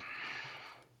like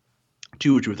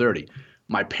 2 or 2:30.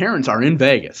 My parents are in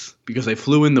Vegas because they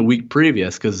flew in the week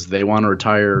previous because they want to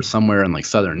retire somewhere in like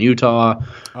southern Utah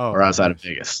or outside of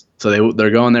Vegas. So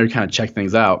they're going there to kind of check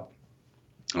things out.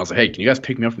 I was like, hey, can you guys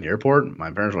pick me up from the airport?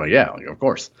 My parents were like, yeah, like, of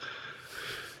course.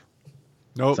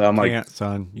 Nope, so I'm like, can't,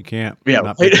 son. You can't.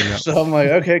 Yeah, so I'm like,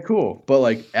 okay, cool. But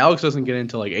like, Alex doesn't get in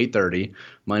until like 8:30.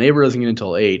 My neighbor doesn't get in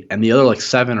until 8, and the other like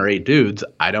 7 or 8 dudes,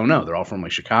 I don't know. They're all from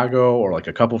like Chicago or like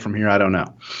a couple from here. I don't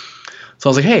know. So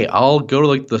I was like, hey, I'll go to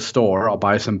like the store. I'll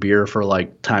buy some beer for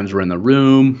like times we're in the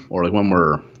room or like when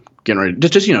we're getting ready.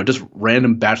 Just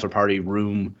random bachelor party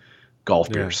room golf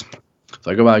beers.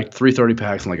 So I go buy like 3 30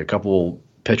 packs and like a couple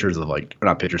pitchers of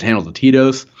handles of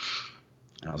Tito's.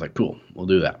 And I was like, cool, we'll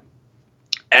do that.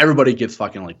 Everybody gets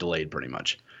fucking like delayed pretty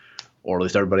much, or at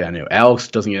least everybody I knew. Alex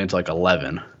doesn't get into like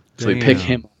 11, so we pick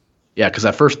him. Yeah, because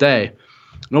that first day,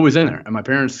 nobody's in there, and my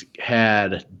parents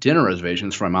had dinner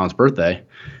reservations for my mom's birthday. And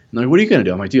they're like, "What are you gonna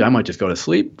do?" I'm like, "Dude, I might just go to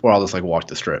sleep, or I'll just like walk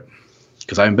the strip,"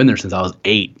 because I haven't been there since I was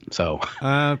 8. So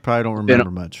I probably don't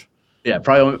remember much. Yeah,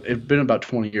 it's been about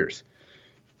 20 years.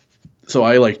 So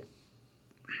I like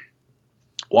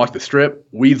walk the strip.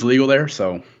 Weed's legal there,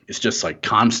 so it's just like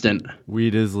constant.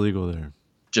 Weed is legal there.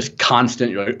 Just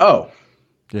constant. You're like, oh,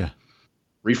 yeah.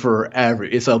 Reefer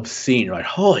it's obscene. You're like,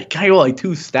 holy, can I go like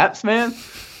 2 steps, man?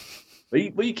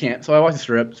 But you can't. So I watch the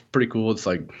strip. It's pretty cool. It's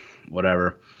like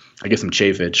whatever. I get some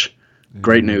chafe itch.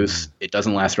 Great news. It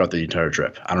doesn't last throughout the entire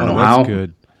trip. I don't know how. That's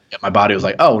good. Yeah, my body was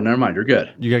like, oh, never mind. You're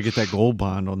good. You gotta get that Gold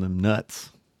Bond on them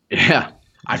nuts. Yeah,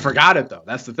 I forgot it though.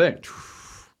 That's the thing.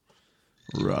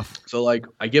 Rough. So like,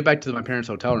 I get back to my parents'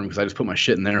 hotel room because I just put my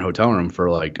shit in their hotel room for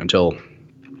like until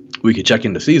we could check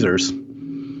into Caesars.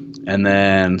 And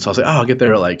then, so I was like, oh, I'll get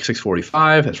there at like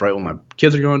 6:45. That's right when my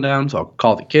kids are going down. So I'll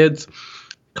call the kids.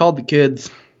 Called the kids.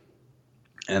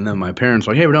 And then my parents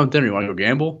were like, hey, we're done with dinner. You want to go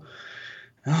gamble?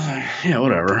 And I was like, yeah,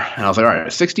 whatever. And I was like, all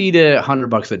right, 60 to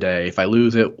 $100 a day. If I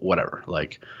lose it, whatever.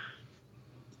 Like,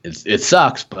 it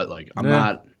sucks, but like, I'm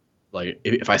not, like,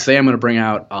 if I say I'm going to bring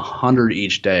out 100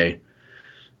 each day,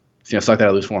 it's going to suck that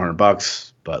I lose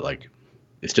 $400, but like,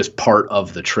 it's just part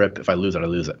of the trip. If I lose it, I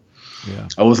lose it. Yeah.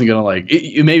 I wasn't gonna like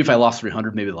maybe if I lost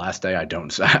 300, maybe the last day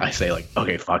I say like,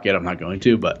 okay, fuck it, I'm not going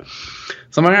to. But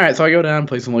so I'm like, all right. So I go down and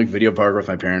play some like video poker with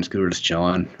my parents because we were just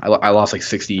chilling. I lost like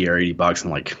 60 or $80 in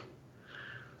like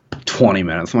 20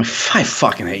 minutes. I'm like, I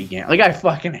fucking hate gambling. Like I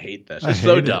fucking hate this. It's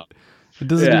so dumb. It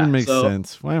doesn't even make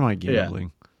sense. Why am I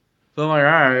gambling? Yeah. So I'm like, all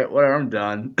right, whatever, I'm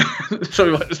done. So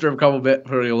we went to strip a little bit.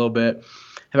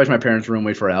 Head back to my parents' room,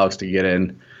 wait for Alex to get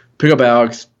in, pick up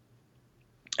Alex,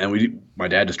 and my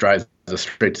dad just drives us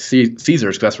straight to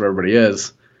Caesars because that's where everybody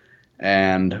is,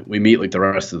 and we meet like the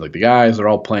rest of like the guys. They're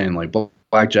all playing like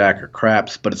blackjack or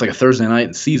craps, but it's like a Thursday night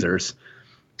in Caesars,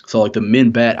 so like the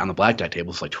min bet on the blackjack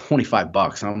table is like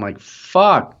 $25, and I'm like,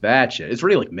 fuck that shit. It's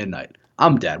already like midnight.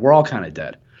 I'm dead. We're all kind of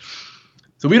dead.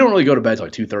 So we don't really go to bed till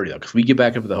like 2:30 though, because we get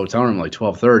back up to the hotel room at like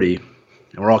 12:30,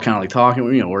 and we're all kind of like talking.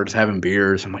 We're just having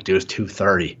beers. I'm like, dude, it's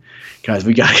 2:30, guys.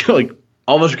 We gotta go. Like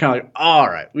all of us are kind of like, all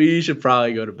right, we should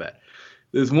probably go to bed.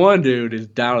 This one dude is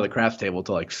down at the craps table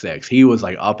till like 6. He was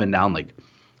like up and down like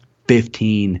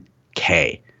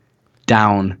 15K,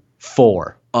 down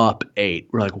 4, up 8.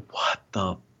 We're like, what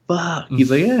the fuck? He's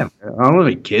like, yeah, I don't have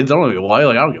any kids. I don't have any wife.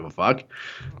 Like, I don't give a fuck.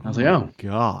 I was like, oh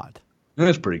God,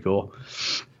 that's pretty cool.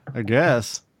 I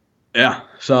guess. Yeah.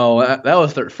 So that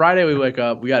was Friday. We wake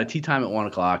up. We got a tea time at 1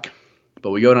 o'clock, but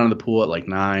we go down to the pool at like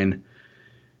 9.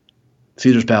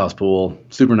 Caesar's Palace pool,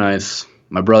 super nice.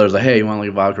 My brother's like, hey, you want like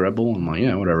a vodka Red Bull? I'm like,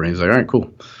 yeah, whatever. He's like, all right,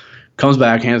 cool. Comes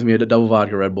back, hands me a double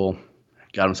vodka Red Bull.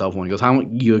 Got himself one. He goes,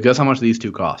 guess how much these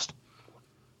two cost?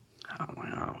 I'm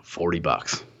like, oh,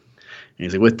 $40. And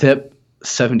he's like, with tip,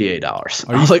 $78.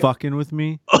 Are you like, fucking with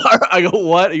me? I go,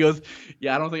 what? He goes,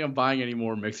 yeah, I don't think I'm buying any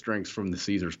more mixed drinks from the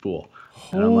Caesars pool.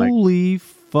 And I'm like, holy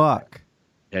fuck.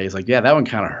 Yeah, he's like, yeah, that one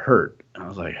kind of hurt. And I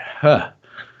was like, huh.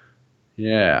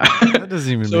 Yeah. That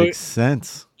doesn't even make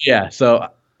sense. Yeah, so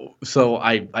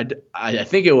I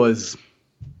think it was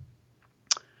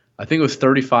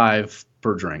 35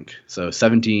 per drink. So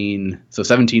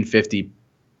 $17.50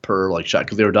 per like shot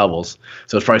because they were doubles.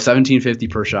 So it's probably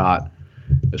 $17.50 per shot.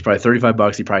 It's probably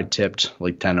 $35. He probably tipped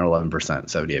like 10 or 11%,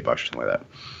 $78 or something like that.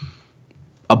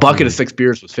 A bucket of 6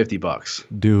 beers was $50.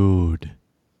 Dude.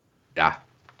 Yeah.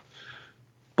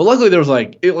 But luckily there was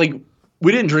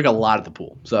we didn't drink a lot at the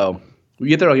pool. So we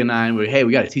get there like at 9.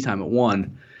 We got a tea time at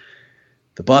 1.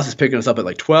 The bus is picking us up at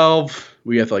like 12.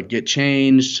 We have to like get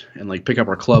changed and like pick up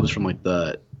our clubs from like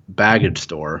the baggage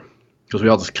store because we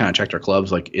all just kind of checked our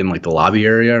clubs like in like the lobby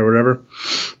area or whatever.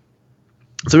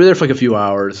 So we were there for like a few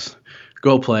hours.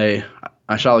 Go play.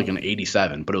 I shot like an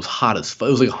 87, but it was hot as fuck.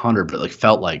 It was like 100, but it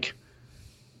felt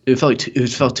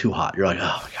too hot. You're like,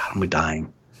 oh my god, I'm like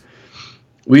dying.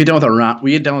 We get done with our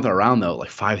round though at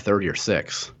like 5:30 or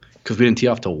 6 because we didn't tee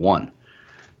off till 1.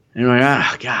 And we're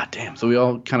like, god damn. So we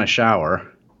all kind of shower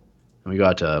and we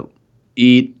got to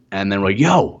eat, and then we're like,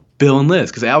 yo, Bill and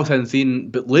Liz, because Alex hadn't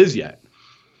seen Liz yet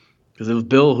because it was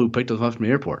Bill who picked us up from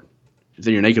the airport. Is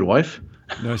that your naked wife?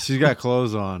 No, she's got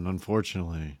clothes on,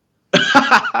 unfortunately.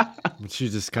 She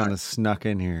just kind of snuck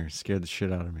in here, scared the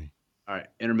shit out of me. All right,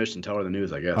 intermission. Tell her the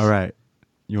news, I guess. All right.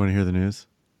 You want to hear the news?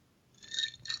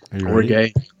 Are you ready? We're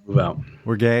gay. Move out.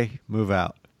 We're gay. Move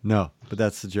out. No, but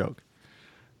that's the joke.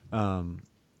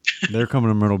 They're coming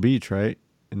to Myrtle Beach, right?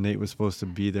 And Nate was supposed to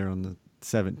be there on the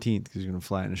 17th because he's going to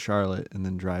fly into Charlotte and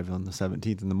then drive on the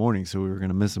 17th in the morning. So we were going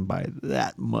to miss him by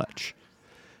that much.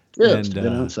 Yeah, and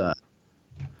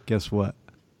guess what?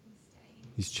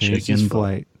 He's changed his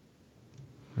flight.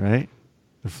 Right?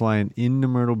 They're flying into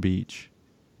Myrtle Beach.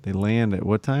 They land at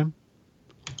what time?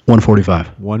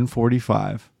 1:45.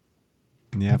 1:45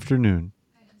 in the afternoon.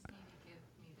 I just need to give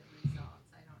me the results.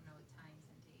 I don't know times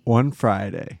and dates. One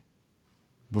Friday.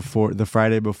 The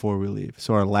Friday before we leave.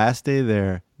 So our last day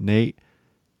there, Nate,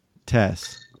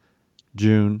 Tess,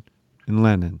 June, and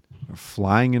Lennon are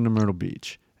flying into Myrtle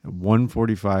Beach at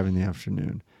 1:45 in the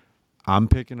afternoon. I'm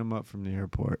picking them up from the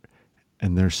airport,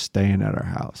 and they're staying at our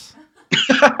house.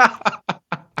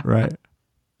 Right?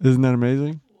 Isn't that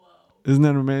amazing? Whoa. Isn't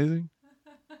that amazing?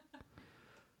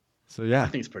 So yeah. I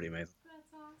think it's pretty amazing. That's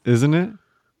awesome. Isn't it?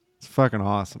 It's fucking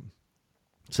awesome.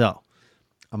 So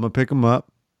I'm going to pick them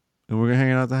up, and we're going to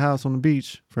hang out at the house on the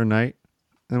beach for a night,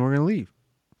 and we're going to leave.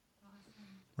 Awesome.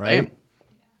 Right? Bam.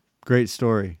 Great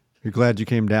story. You're glad you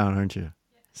came down, aren't you?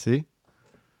 Yes. See?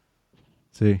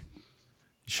 You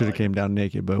should have came down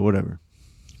naked, but whatever.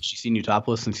 She seen you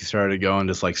topless since you started going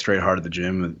just like straight hard at the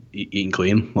gym and eating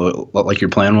clean, like your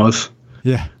plan was?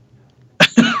 Yeah.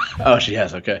 Oh, she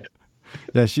has. Okay.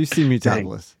 Yeah, she's seen me Dang.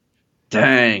 topless.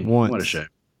 Dang. Once. What a shame.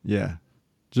 Yeah.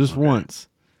 Just once.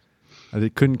 I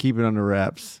couldn't keep it under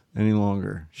wraps any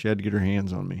longer. She had to get her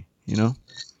hands on me, you know?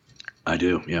 I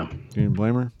do, yeah. You didn't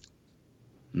blame her?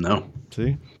 No.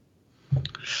 See?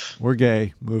 We're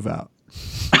gay. Move out.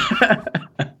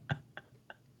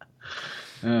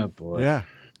 Oh, boy. Yeah.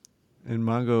 And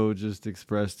Mongo just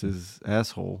expressed his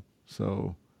asshole,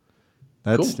 so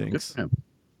that Cool. stinks. Good for him.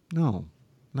 No,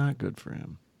 not good for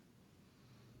him.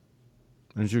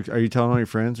 Are you telling all your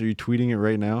friends? Are you tweeting it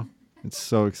right now? It's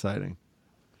so exciting.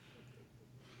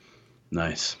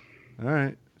 Nice. All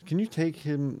right. Can you take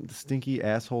him, the stinky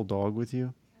asshole dog, with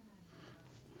you?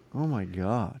 Oh, my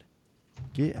God.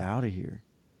 Get out of here.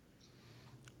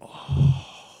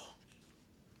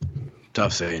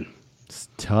 Tough saying. It's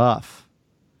tough.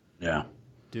 Yeah.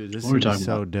 Dude, this What are we is talking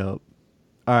so dope.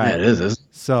 All right. Yeah, it is, isn't it?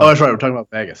 So, Oh, that's right. We're talking about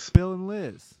Vegas. Bill and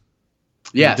Liz.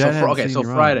 Yeah. Your dad hadn't Okay. seen So your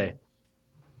mom. Friday.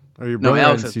 Or your No, brother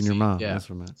Alex hadn't hasn't seen your mom. yeah. That's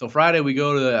what I meant. So Friday we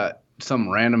go to some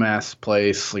random ass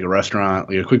place, like a restaurant,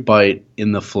 like a quick bite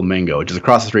in the Flamingo, which is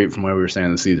across the street from where we were staying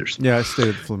in the Caesars. Yeah, I stayed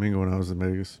at the Flamingo when I was in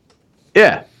Vegas.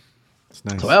 Yeah. It's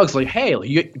nice. So Alex like, hey,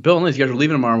 Bill and Liz, you guys are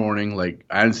leaving tomorrow morning. Like,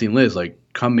 I hadn't seen Liz. Like,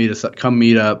 come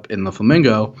meet up in the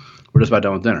Flamingo. We're just about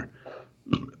done with dinner.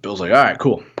 Bill's like, all right,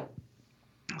 cool.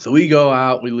 So we go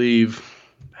out, we leave,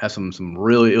 have some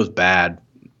really, it was bad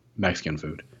Mexican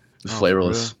food. It was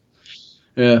flavorless.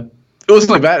 Yeah. It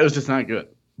wasn't like bad, it was just not good.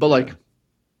 But like,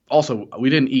 also, we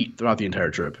didn't eat throughout the entire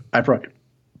trip. I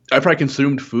probably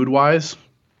consumed food-wise,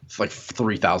 it's like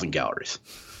 3,000 calories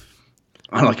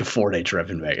on like a 4-day trip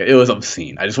in Vegas. It was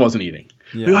obscene. I just wasn't eating.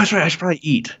 Yeah. Like, that's right, I should probably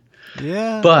eat.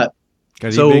 Yeah. But,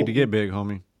 Gotta so- eat big to get big,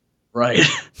 homie. right.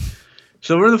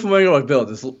 So we're in the Flamingo like Bill.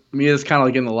 Me is kind of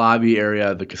like in the lobby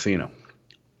area of the casino.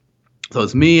 So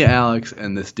it's me, Alex,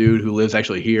 and this dude who lives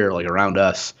actually here, like around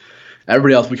us.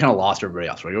 Everybody else, we kind of lost everybody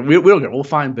else. Right? We don't care. We'll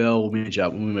find Bill. We'll meet you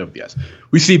up. We'll meet up with you guys.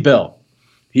 We see Bill.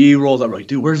 He rolls up. We're like,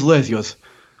 dude, where's Liz? He goes,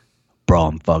 bro,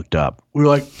 I'm fucked up. We're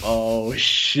like, oh,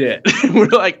 shit. We're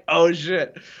like,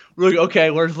 okay,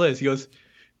 where's Liz? He goes,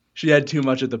 she had too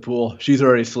much at the pool. She's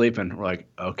already sleeping. We're like,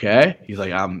 okay. He's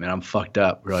like, I'm fucked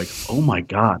up. We're like, oh, my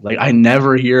God. Like, I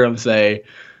never hear him say,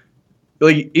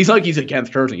 like, he's like he's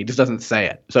against cursing. He just doesn't say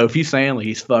it. So if he's saying, like,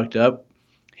 he's fucked up,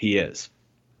 he is.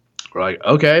 We're like,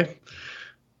 okay.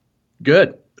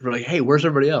 Good. We're like, hey, where's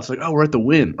everybody else? Like, oh, we're at the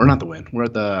Win. Or not the Win. We're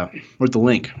at the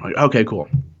Link. We're like, okay, cool.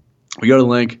 We go to the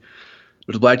Link.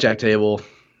 There's a blackjack table.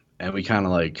 And we kind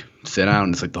of like sit down.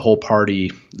 And it's like the whole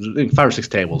party. There's like 5 or 6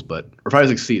 tables, or 5 or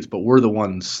 6 seats. But we're the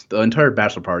ones. The entire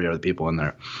bachelor party are the people in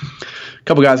there. A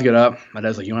couple guys get up. My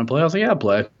dad's like, you want to play? I was like, yeah, I'll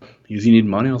play. He goes, you need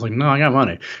money? I was like, no, I got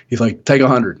money. He's like, take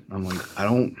 100. I'm like,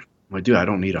 I'm like, dude, I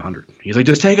don't need 100. He's like,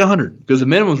 just take 100. Because the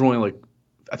minimums were only like,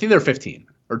 I think they're 15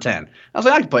 or 10. I was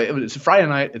like, I can play. It's a Friday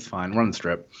night. It's fine. We're on the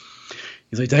strip.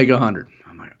 He's like, take 100.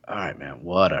 I'm like, all right, man,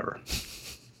 whatever.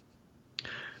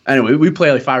 Anyway, we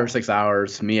play like 5 or 6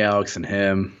 hours, me, Alex, and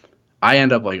him. I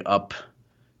end up like up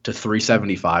to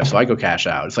 375, so I go cash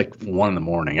out. It's like 1 in the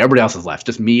morning. Everybody else is left,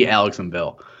 just me, Alex, and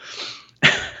Bill.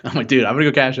 I'm like, dude, I'm gonna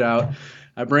go cash out.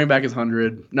 I bring back his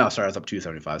 100. No, sorry, I was up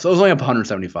 275. So I was only up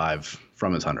 175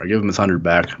 from his 100. I give him his 100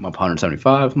 back. I'm up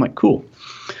 175. I'm like, cool.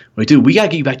 I'm like, dude, we gotta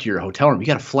get you back to your hotel room. You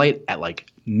got a flight at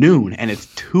like noon, and it's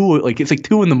 2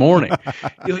 in the morning.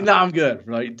 He's like, no, I'm good.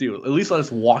 We're like, dude, at least let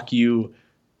us walk you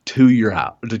to your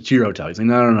house, to your hotel. He's like,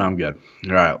 no, I'm good.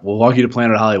 All right, we'll walk you to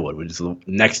Planet Hollywood, which is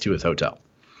next to his hotel.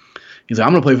 He's like,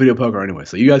 I'm gonna play video poker anyway,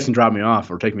 so you guys can drop me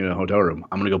off or take me to the hotel room.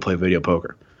 I'm gonna go play video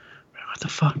poker. What the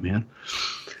fuck, man?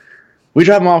 We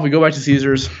drop him off. We go back to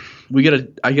Caesars. I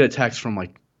get a text from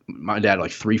like my dad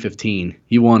like 3:15.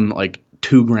 He won like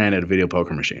 $2,000 at a video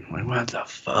poker machine. I'm like, what the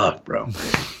fuck, bro?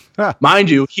 Mind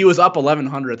you, he was up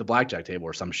 1,100 at the blackjack table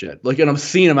or some shit. Like, and I'm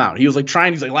seeing him out. He was like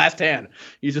trying. He's like last hand.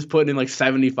 He's just putting in like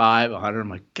 75, 100. I'm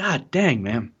like, God dang,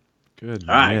 man. Good.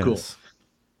 All right, cool.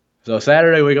 So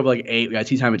Saturday, we wake up like 8. We got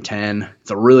tea time at 10.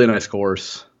 It's a really nice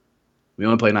course. We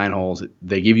only play 9 holes.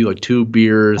 They give you like 2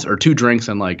 beers or 2 drinks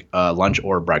and like lunch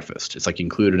or breakfast. It's like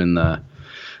included in the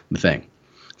thing.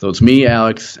 So it's me,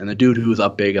 Alex, and the dude who was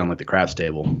up big on like the craps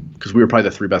table because we were probably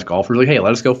the 3 best golfers. Like, hey,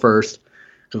 let us go first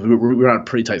because we were on a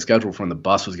pretty tight schedule for when the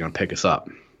bus was going to pick us up.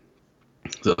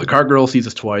 So the cart girl sees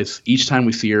us twice. Each time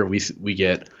we see her, we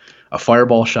get a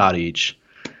fireball shot each.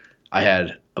 I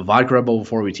had a vodka Red Bull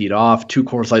before we teed off, 2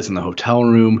 Coors Lights in the hotel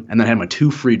room, and then I had my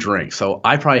 2 free drinks. So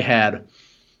I probably had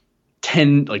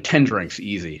 10 drinks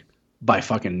easy by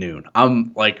fucking noon.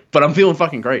 I'm like, but I'm feeling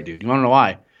fucking great, dude. You want to know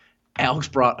why? Alex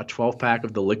brought a 12-pack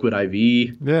of the Liquid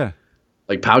IV, Yeah.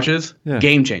 like pouches. Yeah.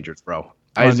 Game changers, bro.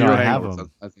 I Oh, had zero no, I have hangovers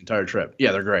them. that's the entire trip.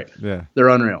 Yeah, they're great. Yeah. They're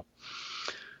unreal.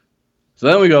 So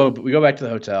then we go back to the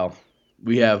hotel.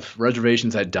 We have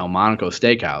reservations at Delmonico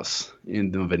Steakhouse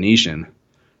in the Venetian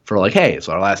for like, hey, it's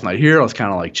our last night here. Let's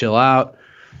kind of like chill out,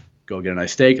 go get a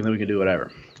nice steak, and then we can do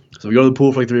whatever. So we go to the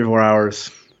pool for like 3 or 4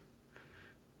 hours,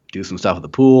 do some stuff at the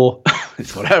pool.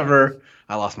 It's whatever.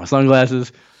 I lost my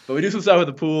sunglasses, but we do some stuff at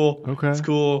the pool. Okay. It's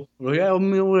cool. We're like, yeah,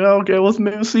 okay,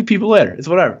 we'll see people later. It's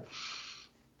whatever.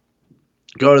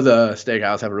 Go to the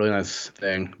steakhouse, have a really nice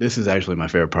thing. This is actually my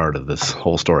favorite part of this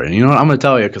whole story. And you know what? I'm going to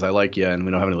tell you because I like you and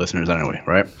we don't have any listeners anyway,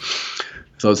 right?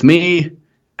 So it's me,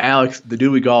 Alex, the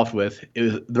dude we golfed with.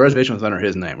 The reservation was under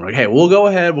his name. We're like, hey, we'll go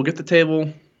ahead. We'll get the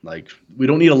table. Like, we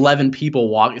don't need 11 people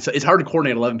walking. It's hard to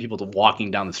coordinate 11 people to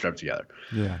walking down the strip together.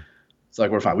 Yeah. It's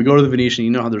like, we're fine. We go to the Venetian.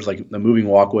 You know how there's like the moving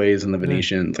walkways in the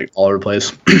Venetian. It's like all over the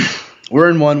place. We're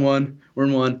in one.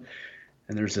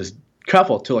 And there's this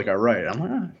couple to like our right. I'm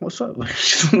like, what's up? Like,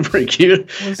 she's looking pretty cute.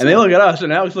 They look at us,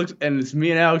 and Alex looks, and it's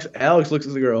me and Alex. Alex looks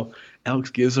at the girl. Alex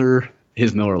gives her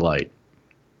his Miller Lite,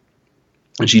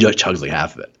 and she just chugs like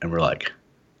half of it, and we're like,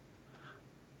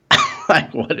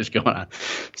 like, what is going on?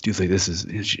 This dude's like, this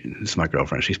is my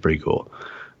girlfriend. She's pretty cool.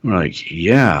 And we're like,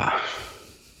 yeah.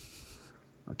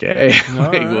 Okay.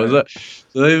 Like, right. what's up?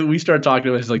 So then we start talking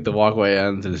to us, like the walkway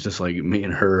ends, and it's just like me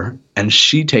and her, and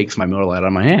she takes my Miller Lite out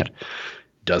of my hand.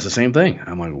 Does the same thing.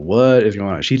 I'm like, what is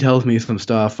going on? She tells me some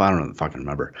stuff. I don't fucking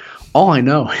remember. All I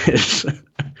know is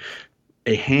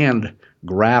a hand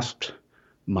grasped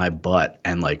my butt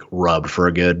and like rubbed for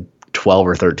a good 12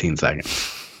 or 13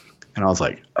 seconds. And I was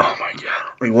like, oh my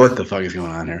God. Like, what the fuck is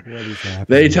going on here? What is happening?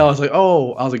 They tell us like,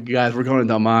 oh, I was like, guys, we're going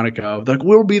to Delmonico. They're like,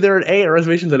 we'll be there at 8. Our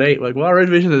reservation's at 8. Like, well, our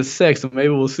reservation's at 6, so maybe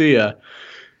we'll see ya.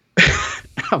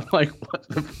 I'm like, what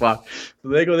the fuck? So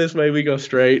they go this way, we go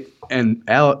straight, and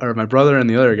my brother and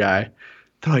the other guy,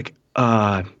 they're like,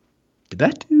 did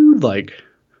that dude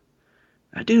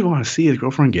want to see his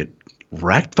girlfriend get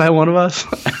wrecked by one of us?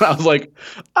 And I was like,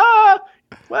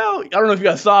 well, I don't know if you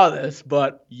guys saw this,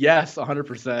 but yes,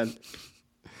 100%.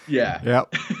 Yeah.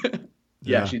 Yep.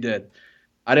 Yeah, she did.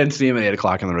 I didn't see him at 8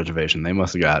 o'clock on the reservation. They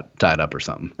must have got tied up or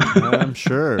something. I'm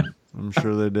sure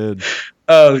they did.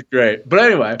 Oh, it was great. But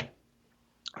anyway,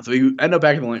 so we end up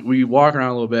back at the link. We walk around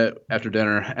a little bit after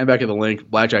dinner, and back at the link,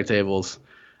 blackjack tables.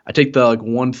 I take the like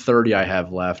 130 I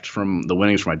have left from the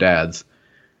winnings from my dad's.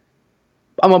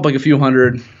 I'm up like a few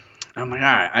hundred. I'm like, all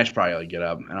right, I should probably like get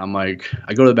up. And I'm like,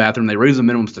 I go to the bathroom. They raise the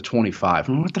minimums to 25.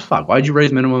 I'm like, what the fuck? Why'd you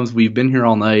raise minimums? We've been here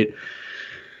all night.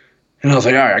 And I was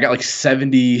like, all right, I got like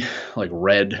 70 like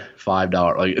red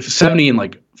 $5, like 70 in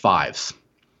like fives.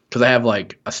 Because I have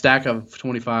like a stack of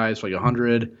 25s for like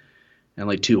 100 and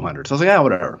like 200. So I was like, yeah,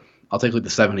 whatever. I'll take like the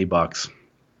 $70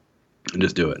 and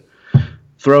just do it.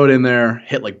 Throw it in there,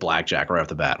 hit like blackjack right off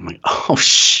the bat. I'm like, oh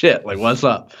shit, like what's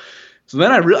up? So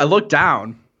then I look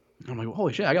down. I'm like,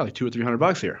 holy shit, I got like $200 or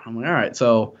 $300 here. I'm like, all right.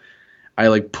 So I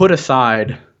like put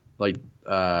aside like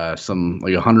some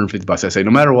like $150. I say,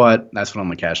 no matter what, that's what I'm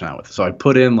like cashing out with. So I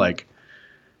put in like,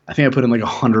 I think I put in like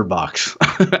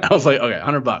 $100. I was like, okay,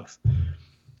 $100.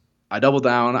 I double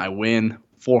down. I win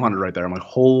 400 right there. I'm like,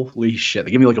 holy shit.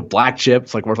 They give me like a black chip.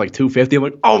 It's like worth like 250. I'm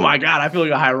like, oh my God, I feel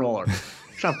like a high roller.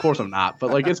 Of course I'm not,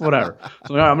 but like it's whatever.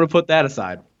 So I'm going to put that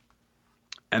aside.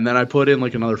 And then I put in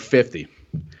like another 50.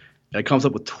 And it comes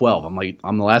up with 12. I'm like,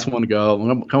 I'm the last one to go. I'm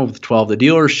going to come up with 12. The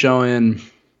dealer's he's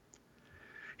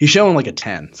showing like a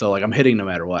 10. So like I'm hitting no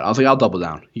matter what. I was like, I'll double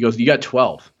down. He goes, you got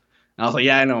 12. And I was like,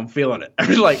 yeah, I know. I'm feeling it. I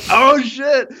was like, oh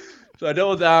shit. So I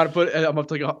doubled down. I'm up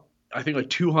to like, I think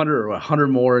like 200 or 100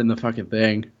 more in the fucking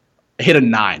thing. I hit a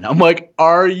 9. I'm like,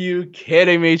 are you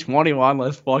kidding me? 21.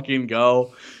 Let's fucking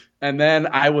go. And then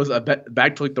I was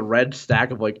back to like the red stack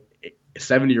of like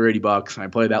 $70 or $80, and I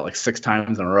played that like 6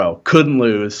 times in a row. Couldn't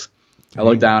lose. I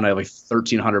looked down at like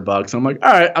 $1,300, and I'm like,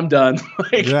 all right, I'm done.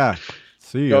 Like, yeah,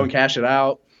 see go you. and cash it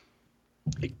out.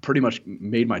 It pretty much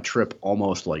made my trip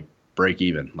almost like break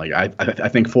even. Like I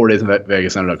think 4 days in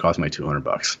Vegas ended up costing me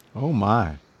 $200. Oh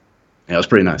my, yeah, it was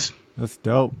pretty nice. That's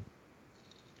dope.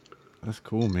 That's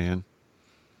cool, man.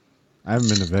 I haven't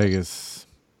been to Vegas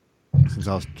since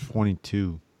I was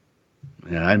 22.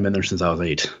 Yeah, I hadn't been there since I was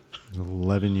 8. It was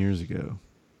 11 years ago.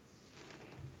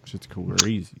 Shit's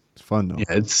crazy. It's fun though.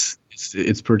 Yeah,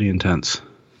 it's pretty intense.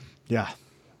 Yeah.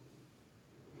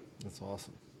 That's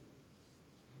awesome.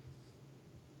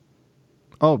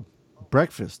 Oh,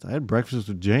 breakfast. I had breakfast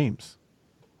with James.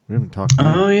 We haven't talked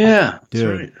about it. Oh yeah,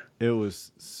 Dude, that's right. it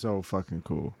was so fucking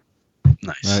cool.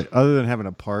 Nice. Right? Other than having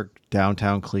a park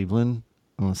downtown Cleveland,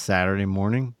 on a Saturday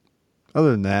morning.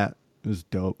 Other than that, it was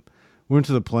dope. Went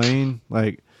to the plane,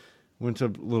 went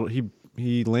to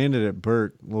he landed at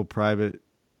Burt, a little private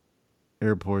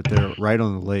airport there, right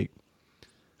on the lake.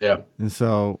 Yeah. And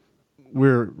so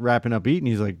we're wrapping up eating.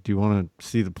 He's like, "Do you want to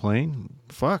see the plane?"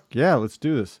 Fuck yeah, let's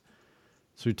do this.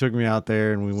 So he took me out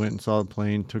there, and we went and saw the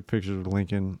plane. Took pictures with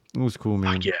Lincoln. It was cool,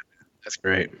 man. Fuck yeah, that's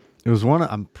great. It was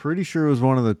I'm pretty sure it was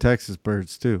one of the Texas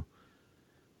birds too.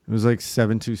 It was like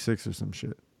 726 or some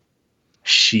shit.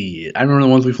 Shit. I remember the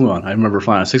ones we flew on. I remember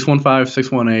flying 615,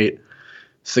 618,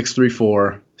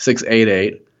 634,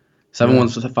 688,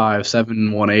 715,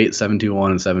 718,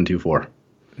 721, and 724.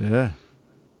 Yeah.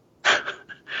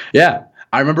 Yeah.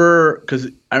 I remember because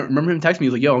I remember him texting me.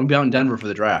 He's like, "Yo, I'm going to be out in Denver for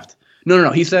the draft."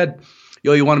 No. He said,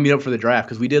 "Yo, you want to meet up for the draft?"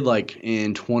 Because we did like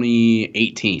in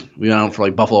 2018. We went out for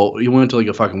like Buffalo. We went to like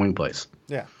a fucking wing place.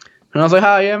 Yeah. And I was like,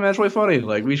 "Hi, yeah, man, that's really funny.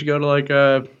 Like, we should go to like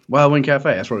Wild Wing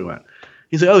Cafe." That's where we went.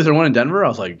 He's like, "Oh, is there one in Denver?" I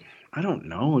was like, "I don't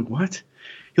know. Like, what?"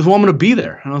 He goes, "Well, I'm going to be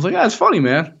there." And I was like, "Yeah, it's funny,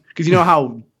 man." Because you know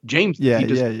how James, Yeah.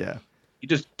 he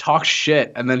just talks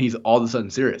shit and then he's all of a sudden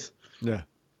serious. Yeah.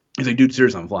 He's like, "Dude,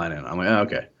 seriously, I'm flying in." I'm like, "Oh,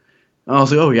 okay." And I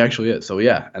was like, "Oh, he actually is." So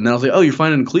yeah. And then I was like, "Oh, you're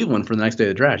flying in Cleveland for the next day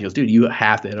of the draft." He goes, "Dude, you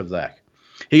have to hit up Zach."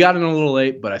 He got in a little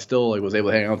late, but I still like was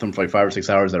able to hang out with him for like 5 or 6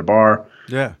 hours at a bar.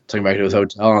 Yeah. Took him back to his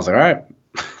hotel, and I was like, "All right,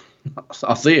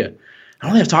 I'll see you." I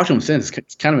don't think I've talked to him since.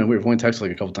 It's kind of been weird. We've only texted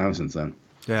like a couple times since then.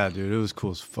 Yeah, dude, it was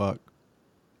cool as fuck.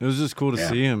 It was just cool to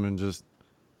see him and just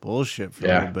bullshit for a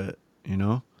little bit, you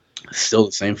know? Still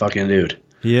the same fucking dude.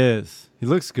 He is. He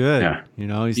looks good. Yeah. You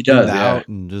know, he's He does, out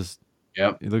and just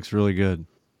Yep. he looks really good.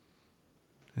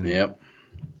 And Yep.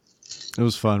 it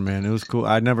was fun, man. It was cool.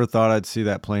 I never thought I'd see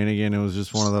that plane again. It was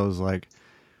just one of those like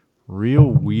real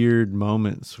weird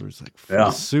moments where it's like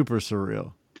super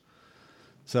surreal.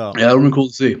 So yeah, that would be cool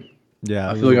to see.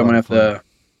 Yeah, I feel like I'm gonna have to.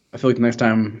 I feel like the next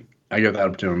time I get that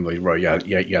opportunity, I'm like, bro, you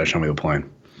gotta show me the plane.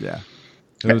 Yeah,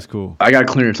 it was cool. I got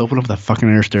clearance. Open up that fucking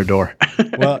air stair door.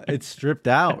 Well, it's stripped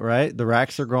out, right? The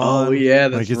racks are gone. Oh yeah,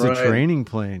 that's like it's right. a training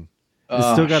plane.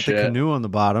 It's still got the canoe on the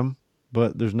bottom,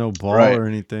 but there's no ball or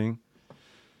anything.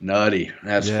 Nutty.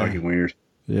 That's fucking weird.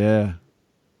 Yeah.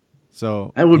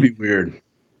 So that would be weird.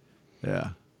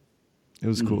 Yeah. It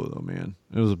was cool though, man.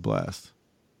 It was a blast.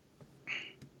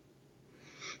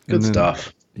 Good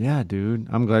stuff. Yeah, dude.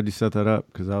 I'm glad you set that up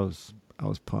because I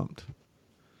was pumped.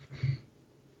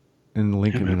 And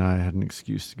Lincoln and I had an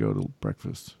excuse to go to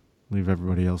breakfast. Leave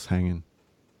everybody else hanging.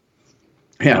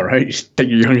 Yeah, right. You take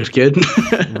your youngest kid.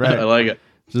 Right. I like it.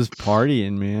 Just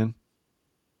partying, man.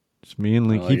 Just me and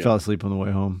Link. He fell asleep on the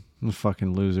way home. I'm a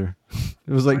fucking loser.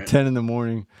 It was like 10 in the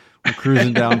morning. We're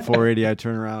cruising down 480. I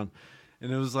turn around.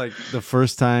 And it was like the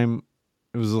first time.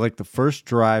 It was like the first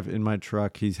drive in my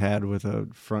truck he's had with a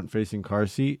front-facing car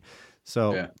seat.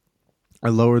 So I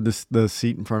lowered the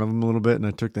seat in front of him a little bit, and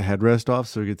I took the headrest off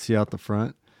so he could see out the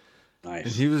front. Nice.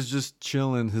 And he was just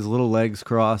chilling, his little legs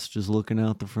crossed, just looking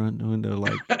out the front window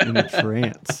like in a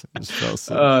trance. Just fell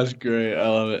asleep. Oh, that's great. I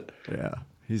love it. Yeah,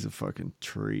 he's a fucking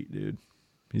treat, dude.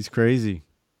 He's crazy.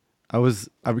 I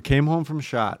came home from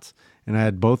shots, and I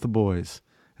had both the boys,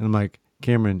 and I'm like,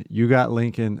 Cameron, you got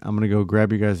Lincoln. I'm going to go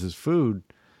grab you guys' food,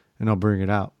 and I'll bring it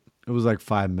out. It was like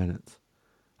 5 minutes.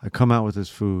 I come out with his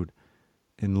food,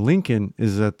 and Lincoln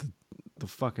is at the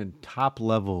fucking top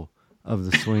level of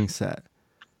the swing set,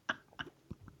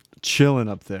 chilling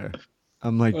up there.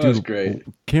 I'm like, dude, that's great.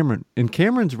 Cameron. And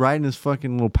Cameron's riding his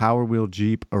fucking little Power Wheel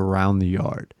Jeep around the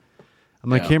yard. I'm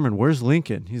like, Cameron, where's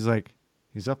Lincoln? He's like,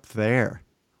 he's up there.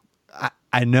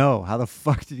 I know. How the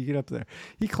fuck did he get up there?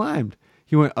 He climbed.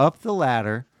 He went up the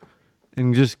ladder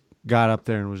and just got up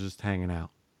there and was just hanging out.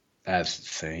 That's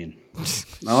insane.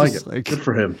 I like it. Like, good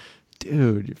for him.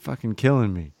 Dude, you're fucking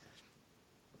killing me.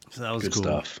 So that was good cool.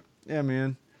 Stuff. Yeah,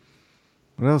 man.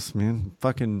 What else, man?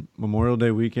 Fucking Memorial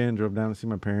Day weekend. Drove down to see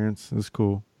my parents. It was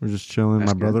cool. We're just chilling.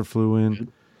 That's my brother flew in.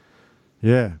 Good.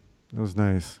 Yeah, it was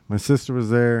nice. My sister was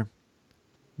there.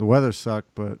 The weather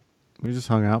sucked, but we just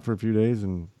hung out for a few days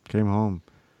and came home.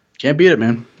 Can't beat it,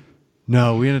 man.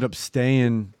 No, we ended up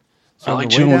staying. So I like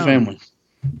chilling with family.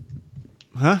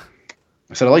 Huh?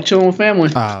 I said I like chilling with family.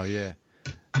 Oh, yeah.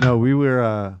 No, we were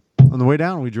on the way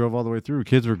down. We drove all the way through.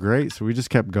 Kids were great, so we just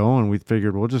kept going. We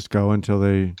figured we'll just go until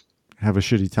they have a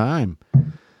shitty time.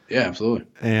 Yeah, absolutely.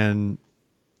 And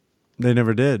they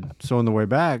never did. So on the way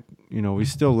back, we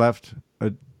still left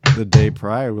the day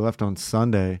prior. We left on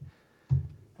Sunday.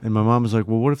 And my mom was like,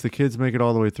 well, what if the kids make it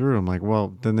all the way through? I'm like,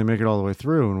 well, then they make it all the way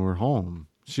through and we're home.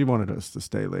 She wanted us to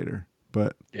stay later.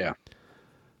 But yeah.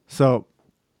 So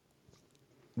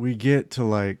we get to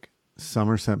like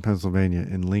Somerset, Pennsylvania,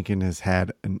 and Lincoln has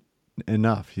had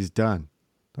enough. He's done.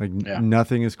 Like Yeah.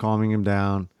 nothing is calming him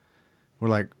down.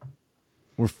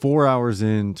 We're 4 hours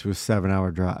into a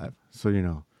 7-hour drive.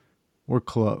 So, we're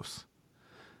close.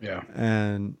 Yeah.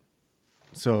 And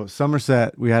so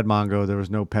Somerset, we had Mongo. There was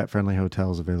no pet-friendly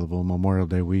hotels available Memorial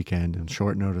Day weekend and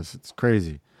short notice. It's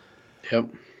crazy. Yep.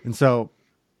 And so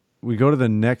we go to the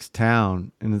next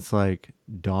town, and it's like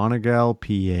Donegal,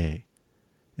 PA.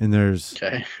 And there's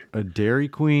Okay. a Dairy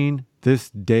Queen, this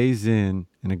Days Inn,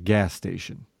 and a gas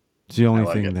station. It's the only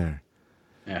like thing it. there.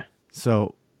 Yeah.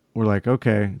 So we're like,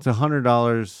 okay, it's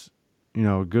 $100,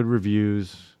 good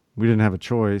reviews. We didn't have a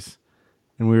choice.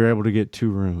 And we were able to get 2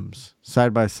 rooms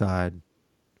side by side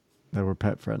that were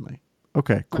pet friendly.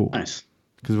 Okay, cool. Nice.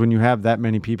 Because when you have that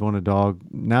many people and a dog,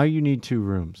 now you need 2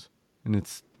 rooms. And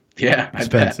it's Yeah,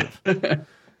 expensive. I bet.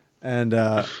 And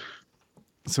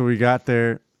so we got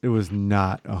there. It was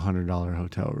not a $100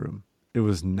 hotel room. It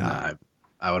was not. Nah,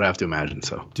 I would have to imagine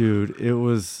so. Dude, it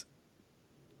was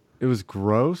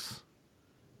gross.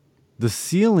 The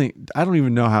ceiling, I don't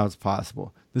even know how it's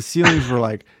possible. The ceilings were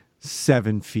like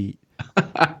 7 feet.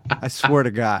 I swear to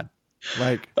God.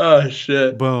 Like, Oh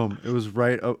shit. boom. It was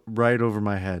right over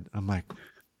my head. I'm like,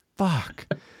 fuck.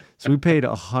 So we paid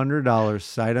 $100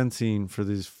 sight unseen for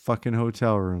these fucking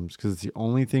hotel rooms because it's the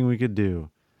only thing we could do.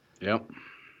 Yep.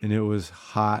 And it was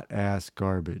hot ass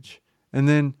garbage. And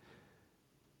then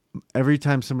every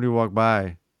time somebody walked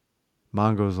by,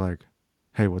 Mongo's like,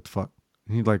 hey, what the fuck?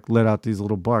 And he'd like let out these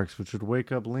little barks, which would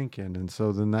wake up Lincoln. And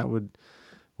so then that would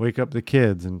wake up the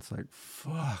kids. And it's like,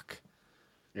 fuck.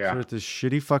 So Yeah. we're at this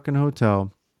shitty fucking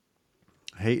hotel,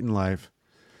 hating life.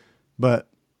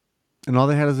 And all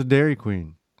they had is a Dairy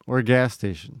Queen or a gas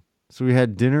station. So we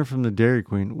had dinner from the Dairy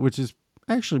Queen, which is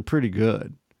actually pretty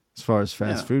good as far as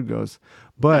fast food goes.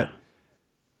 But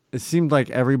it seemed like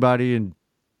everybody in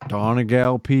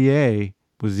Donegal, PA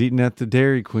was eating at the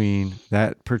Dairy Queen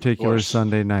that particular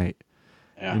Sunday night.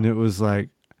 Yeah. And it was like,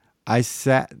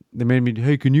 they made me,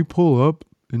 hey, can you pull up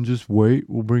and just wait?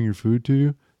 We'll bring your food to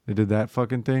you. They did that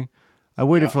fucking thing. I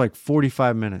waited for like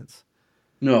 45 minutes.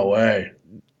 No way.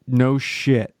 No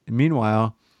shit. And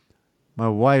meanwhile, my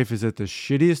wife is at the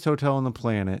shittiest hotel on the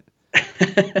planet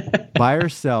by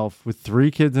herself with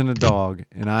 3 kids and a dog.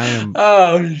 And I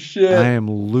Oh shit. am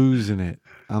losing it.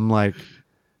 I'm like,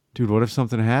 dude, what if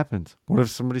something happens? What if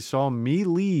somebody saw me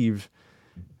leave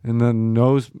and then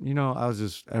knows,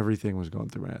 everything was going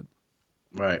through my head.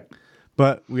 Right.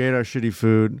 But we ate our shitty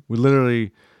food.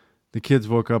 The kids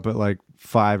woke up at like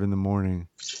 5 a.m.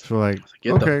 So we're like,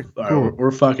 okay, all right, cool.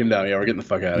 we're fucking down. Yeah, we're getting the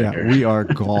fuck out of Yeah, here. we are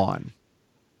gone.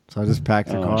 So I just packed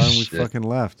the Oh, car and we shit. fucking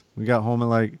left. We got home at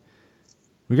like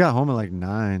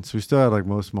 9. So we still had like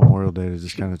most of Memorial Day to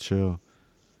just kind of chill.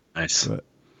 Nice. But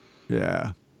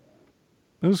yeah,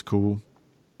 it was cool.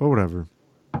 But whatever.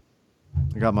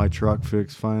 I got my truck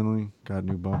fixed finally. Got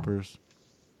new bumpers.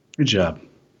 Good job.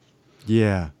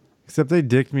 Yeah. Except they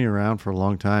dicked me around for a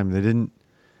long time. They're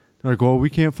like, well, we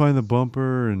can't find the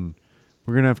bumper and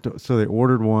we're going to have to. So they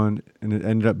ordered one and it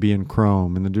ended up being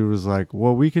chrome. And the dude was like,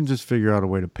 well, we can just figure out a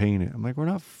way to paint it. I'm like, we're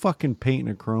not fucking painting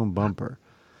a chrome bumper.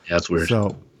 Yeah, that's weird.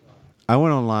 So I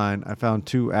went online. I found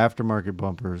 2 aftermarket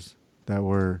bumpers that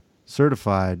were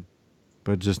certified,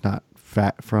 but just not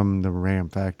from the Ram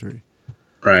factory.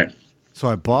 Right. So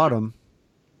I bought them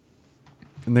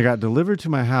and they got delivered to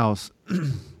my house,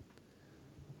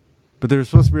 but they were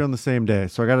supposed to be on the same day.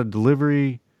 So I got a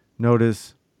delivery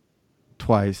notice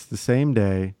twice the same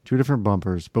day, 2 different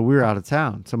bumpers, but we were out of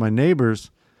town. So my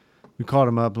neighbors, we called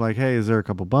them up like, hey, is there a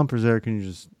couple bumpers there? Can you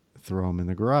just throw them in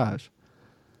the garage?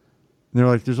 And they're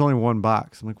like, there's only 1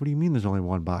 box. I'm like, what do you mean there's only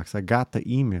 1 box? I got the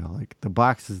email. Like, the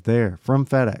box is there from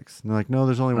FedEx. And they're like, no,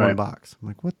 there's only 1 box. I'm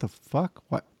like, what the fuck?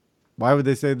 Why would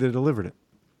they say they delivered it?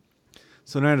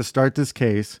 So then I had to start this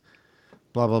case,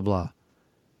 blah, blah, blah.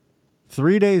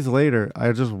 3 days later,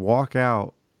 I just walk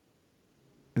out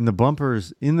and the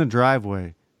bumper's in the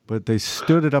driveway, but they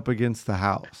stood it up against the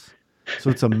house. So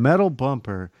it's a metal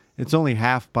bumper. It's only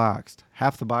half boxed.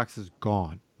 Half the box is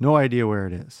gone. No idea where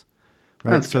it is.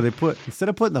 Right. So they instead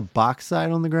of putting the box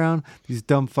side on the ground, these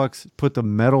dumb fucks put the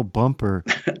metal bumper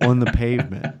on the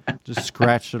pavement. Just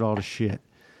scratched it all to shit.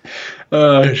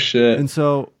 Oh shit. And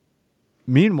so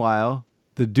meanwhile,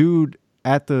 the dude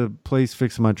at the place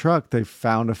fixing my truck, they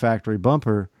found a factory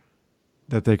bumper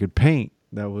that they could paint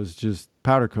that was just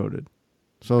powder coated.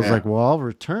 So I was like, well, I'll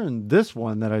return this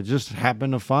one that I just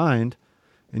happened to find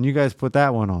and you guys put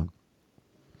that one on.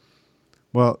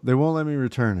 Well, they won't let me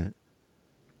return it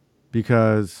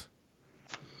because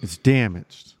it's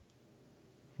damaged.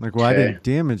 Like, well, I didn't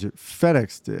damage it.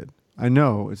 FedEx did. I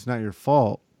know it's not your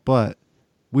fault, but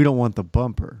we don't want the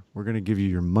bumper. We're going to give you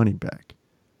your money back.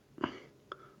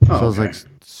 So I was okay. like,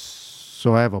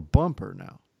 so I have a bumper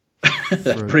now.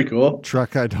 That's pretty cool.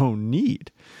 Truck I don't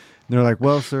need. And they're like,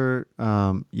 well, sir,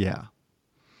 yeah.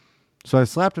 So I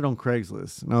slapped it on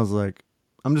Craigslist, and I was like,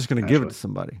 I'm just going to give it to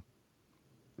somebody.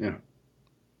 Yeah.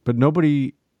 But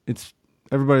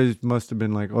everybody must have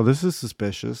been like, oh, this is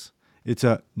suspicious. It's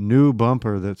a new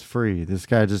bumper that's free. This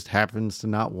guy just happens to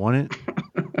not want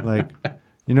it. Like,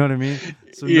 you know what I mean?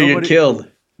 So You get killed.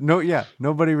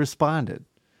 Nobody responded.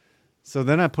 So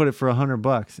then I put it for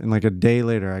 $100, and like a day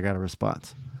later, I got a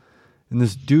response. And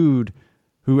this dude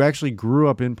who actually grew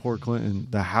up in Port Clinton,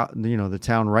 the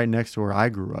town right next to where I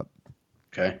grew up.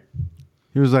 Okay.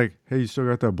 He was like, "Hey, you still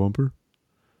got that bumper?"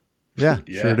 Yeah,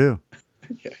 Yeah. sure do.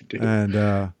 Yeah, I do.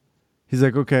 And he's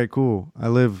like, "Okay, cool. I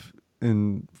live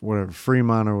in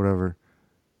Fremont or whatever.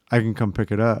 I can come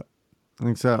pick it up." I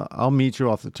think so. I'll meet you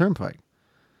off the turnpike.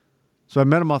 So I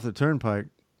met him off the turnpike,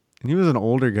 and he was an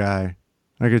older guy.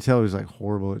 I could tell he was like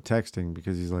horrible at texting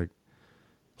because he's like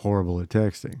horrible at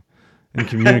texting and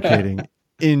communicating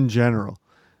in general.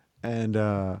 And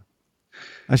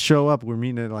I show up. We're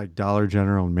meeting at like Dollar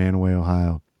General in Manaway,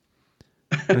 Ohio.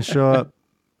 I show up,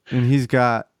 and he's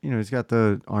got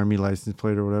the Army license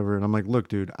plate or whatever. And I'm like, look,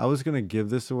 dude, I was going to give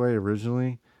this away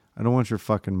originally. I don't want your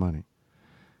fucking money.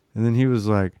 And then he was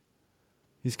like,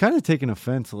 he's kind of taking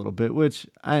offense a little bit, which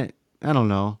I don't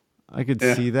know. I could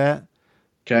see that.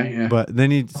 Okay, yeah. But then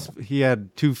he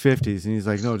had 250s, and he's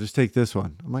like, no, just take this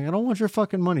one. I'm like, I don't want your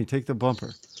fucking money. Take the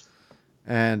bumper.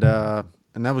 And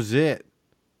that was it.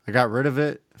 I got rid of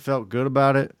it. Felt good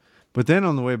about it. But then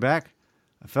on the way back,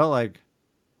 I felt like,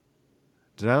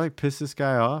 did I like piss this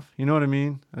guy off? You know what I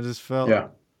mean? I just felt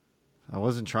I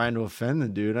wasn't trying to offend the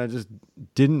dude. I just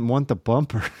didn't want the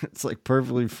bumper. It's like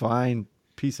perfectly fine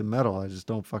piece of metal. I just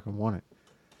don't fucking want it.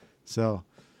 So,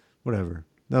 whatever.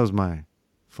 That was my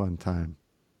fun time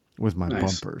with my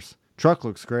bumpers. Truck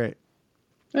looks great.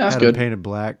 Yeah, that's Had good. it painted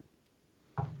black.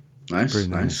 Nice, Pretty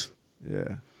nice.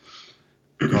 Yeah.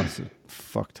 Costs a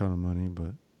fuck ton of money,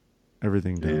 but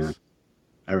everything does.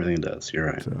 Yeah. Everything does. You're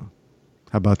right. So,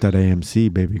 how about that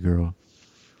AMC, baby girl?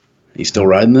 You still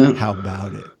riding that? How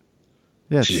about it?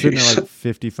 Yeah, it's sitting at like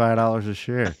 $55 a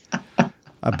share.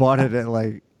 I bought it at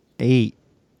like $8.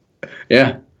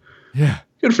 Yeah. Yeah.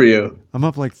 Good for you. I'm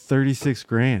up like 36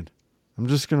 grand. I'm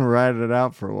just going to ride it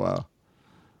out for a while.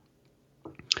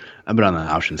 I've been on the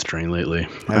options train lately.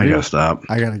 Have I you? gotta stop.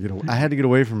 I had to get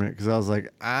away from it because I was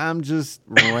like, I'm just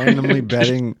randomly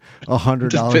betting $100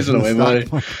 Just pissing away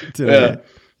money. today.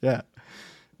 Yeah.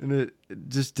 And it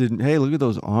just didn't. Hey, look at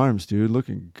those arms, dude.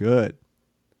 Looking good.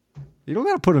 You don't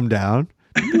got to put them down.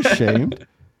 Don't be ashamed.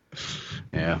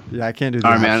 Yeah. Yeah, I can't do the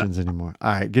All right, man. options anymore.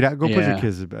 All right, get out. Go put your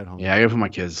kids to bed, home. Yeah, I gotta put my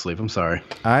kids to sleep. I'm sorry.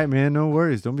 All right, man. No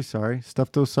worries. Don't be sorry.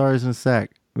 Stuff those sorries in a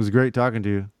sack. It was great talking to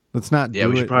you. Let's not Yeah, do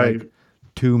we should it probably like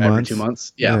 2 every months. 2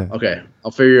 months. Yeah. Okay.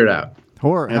 I'll figure it out.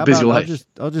 Or And a how busy about life.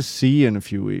 I'll just see you in a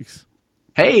few weeks.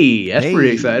 Hey, that's Hey. pretty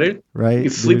exciting. Right? You can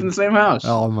sleep dude? in the same house.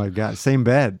 Oh my god, same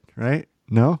bed, right?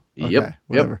 No? Yep. Okay,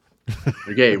 whatever.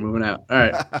 Okay, moving out. All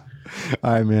right.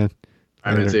 All right, man.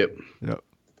 All right, man. Later. See you. Yep.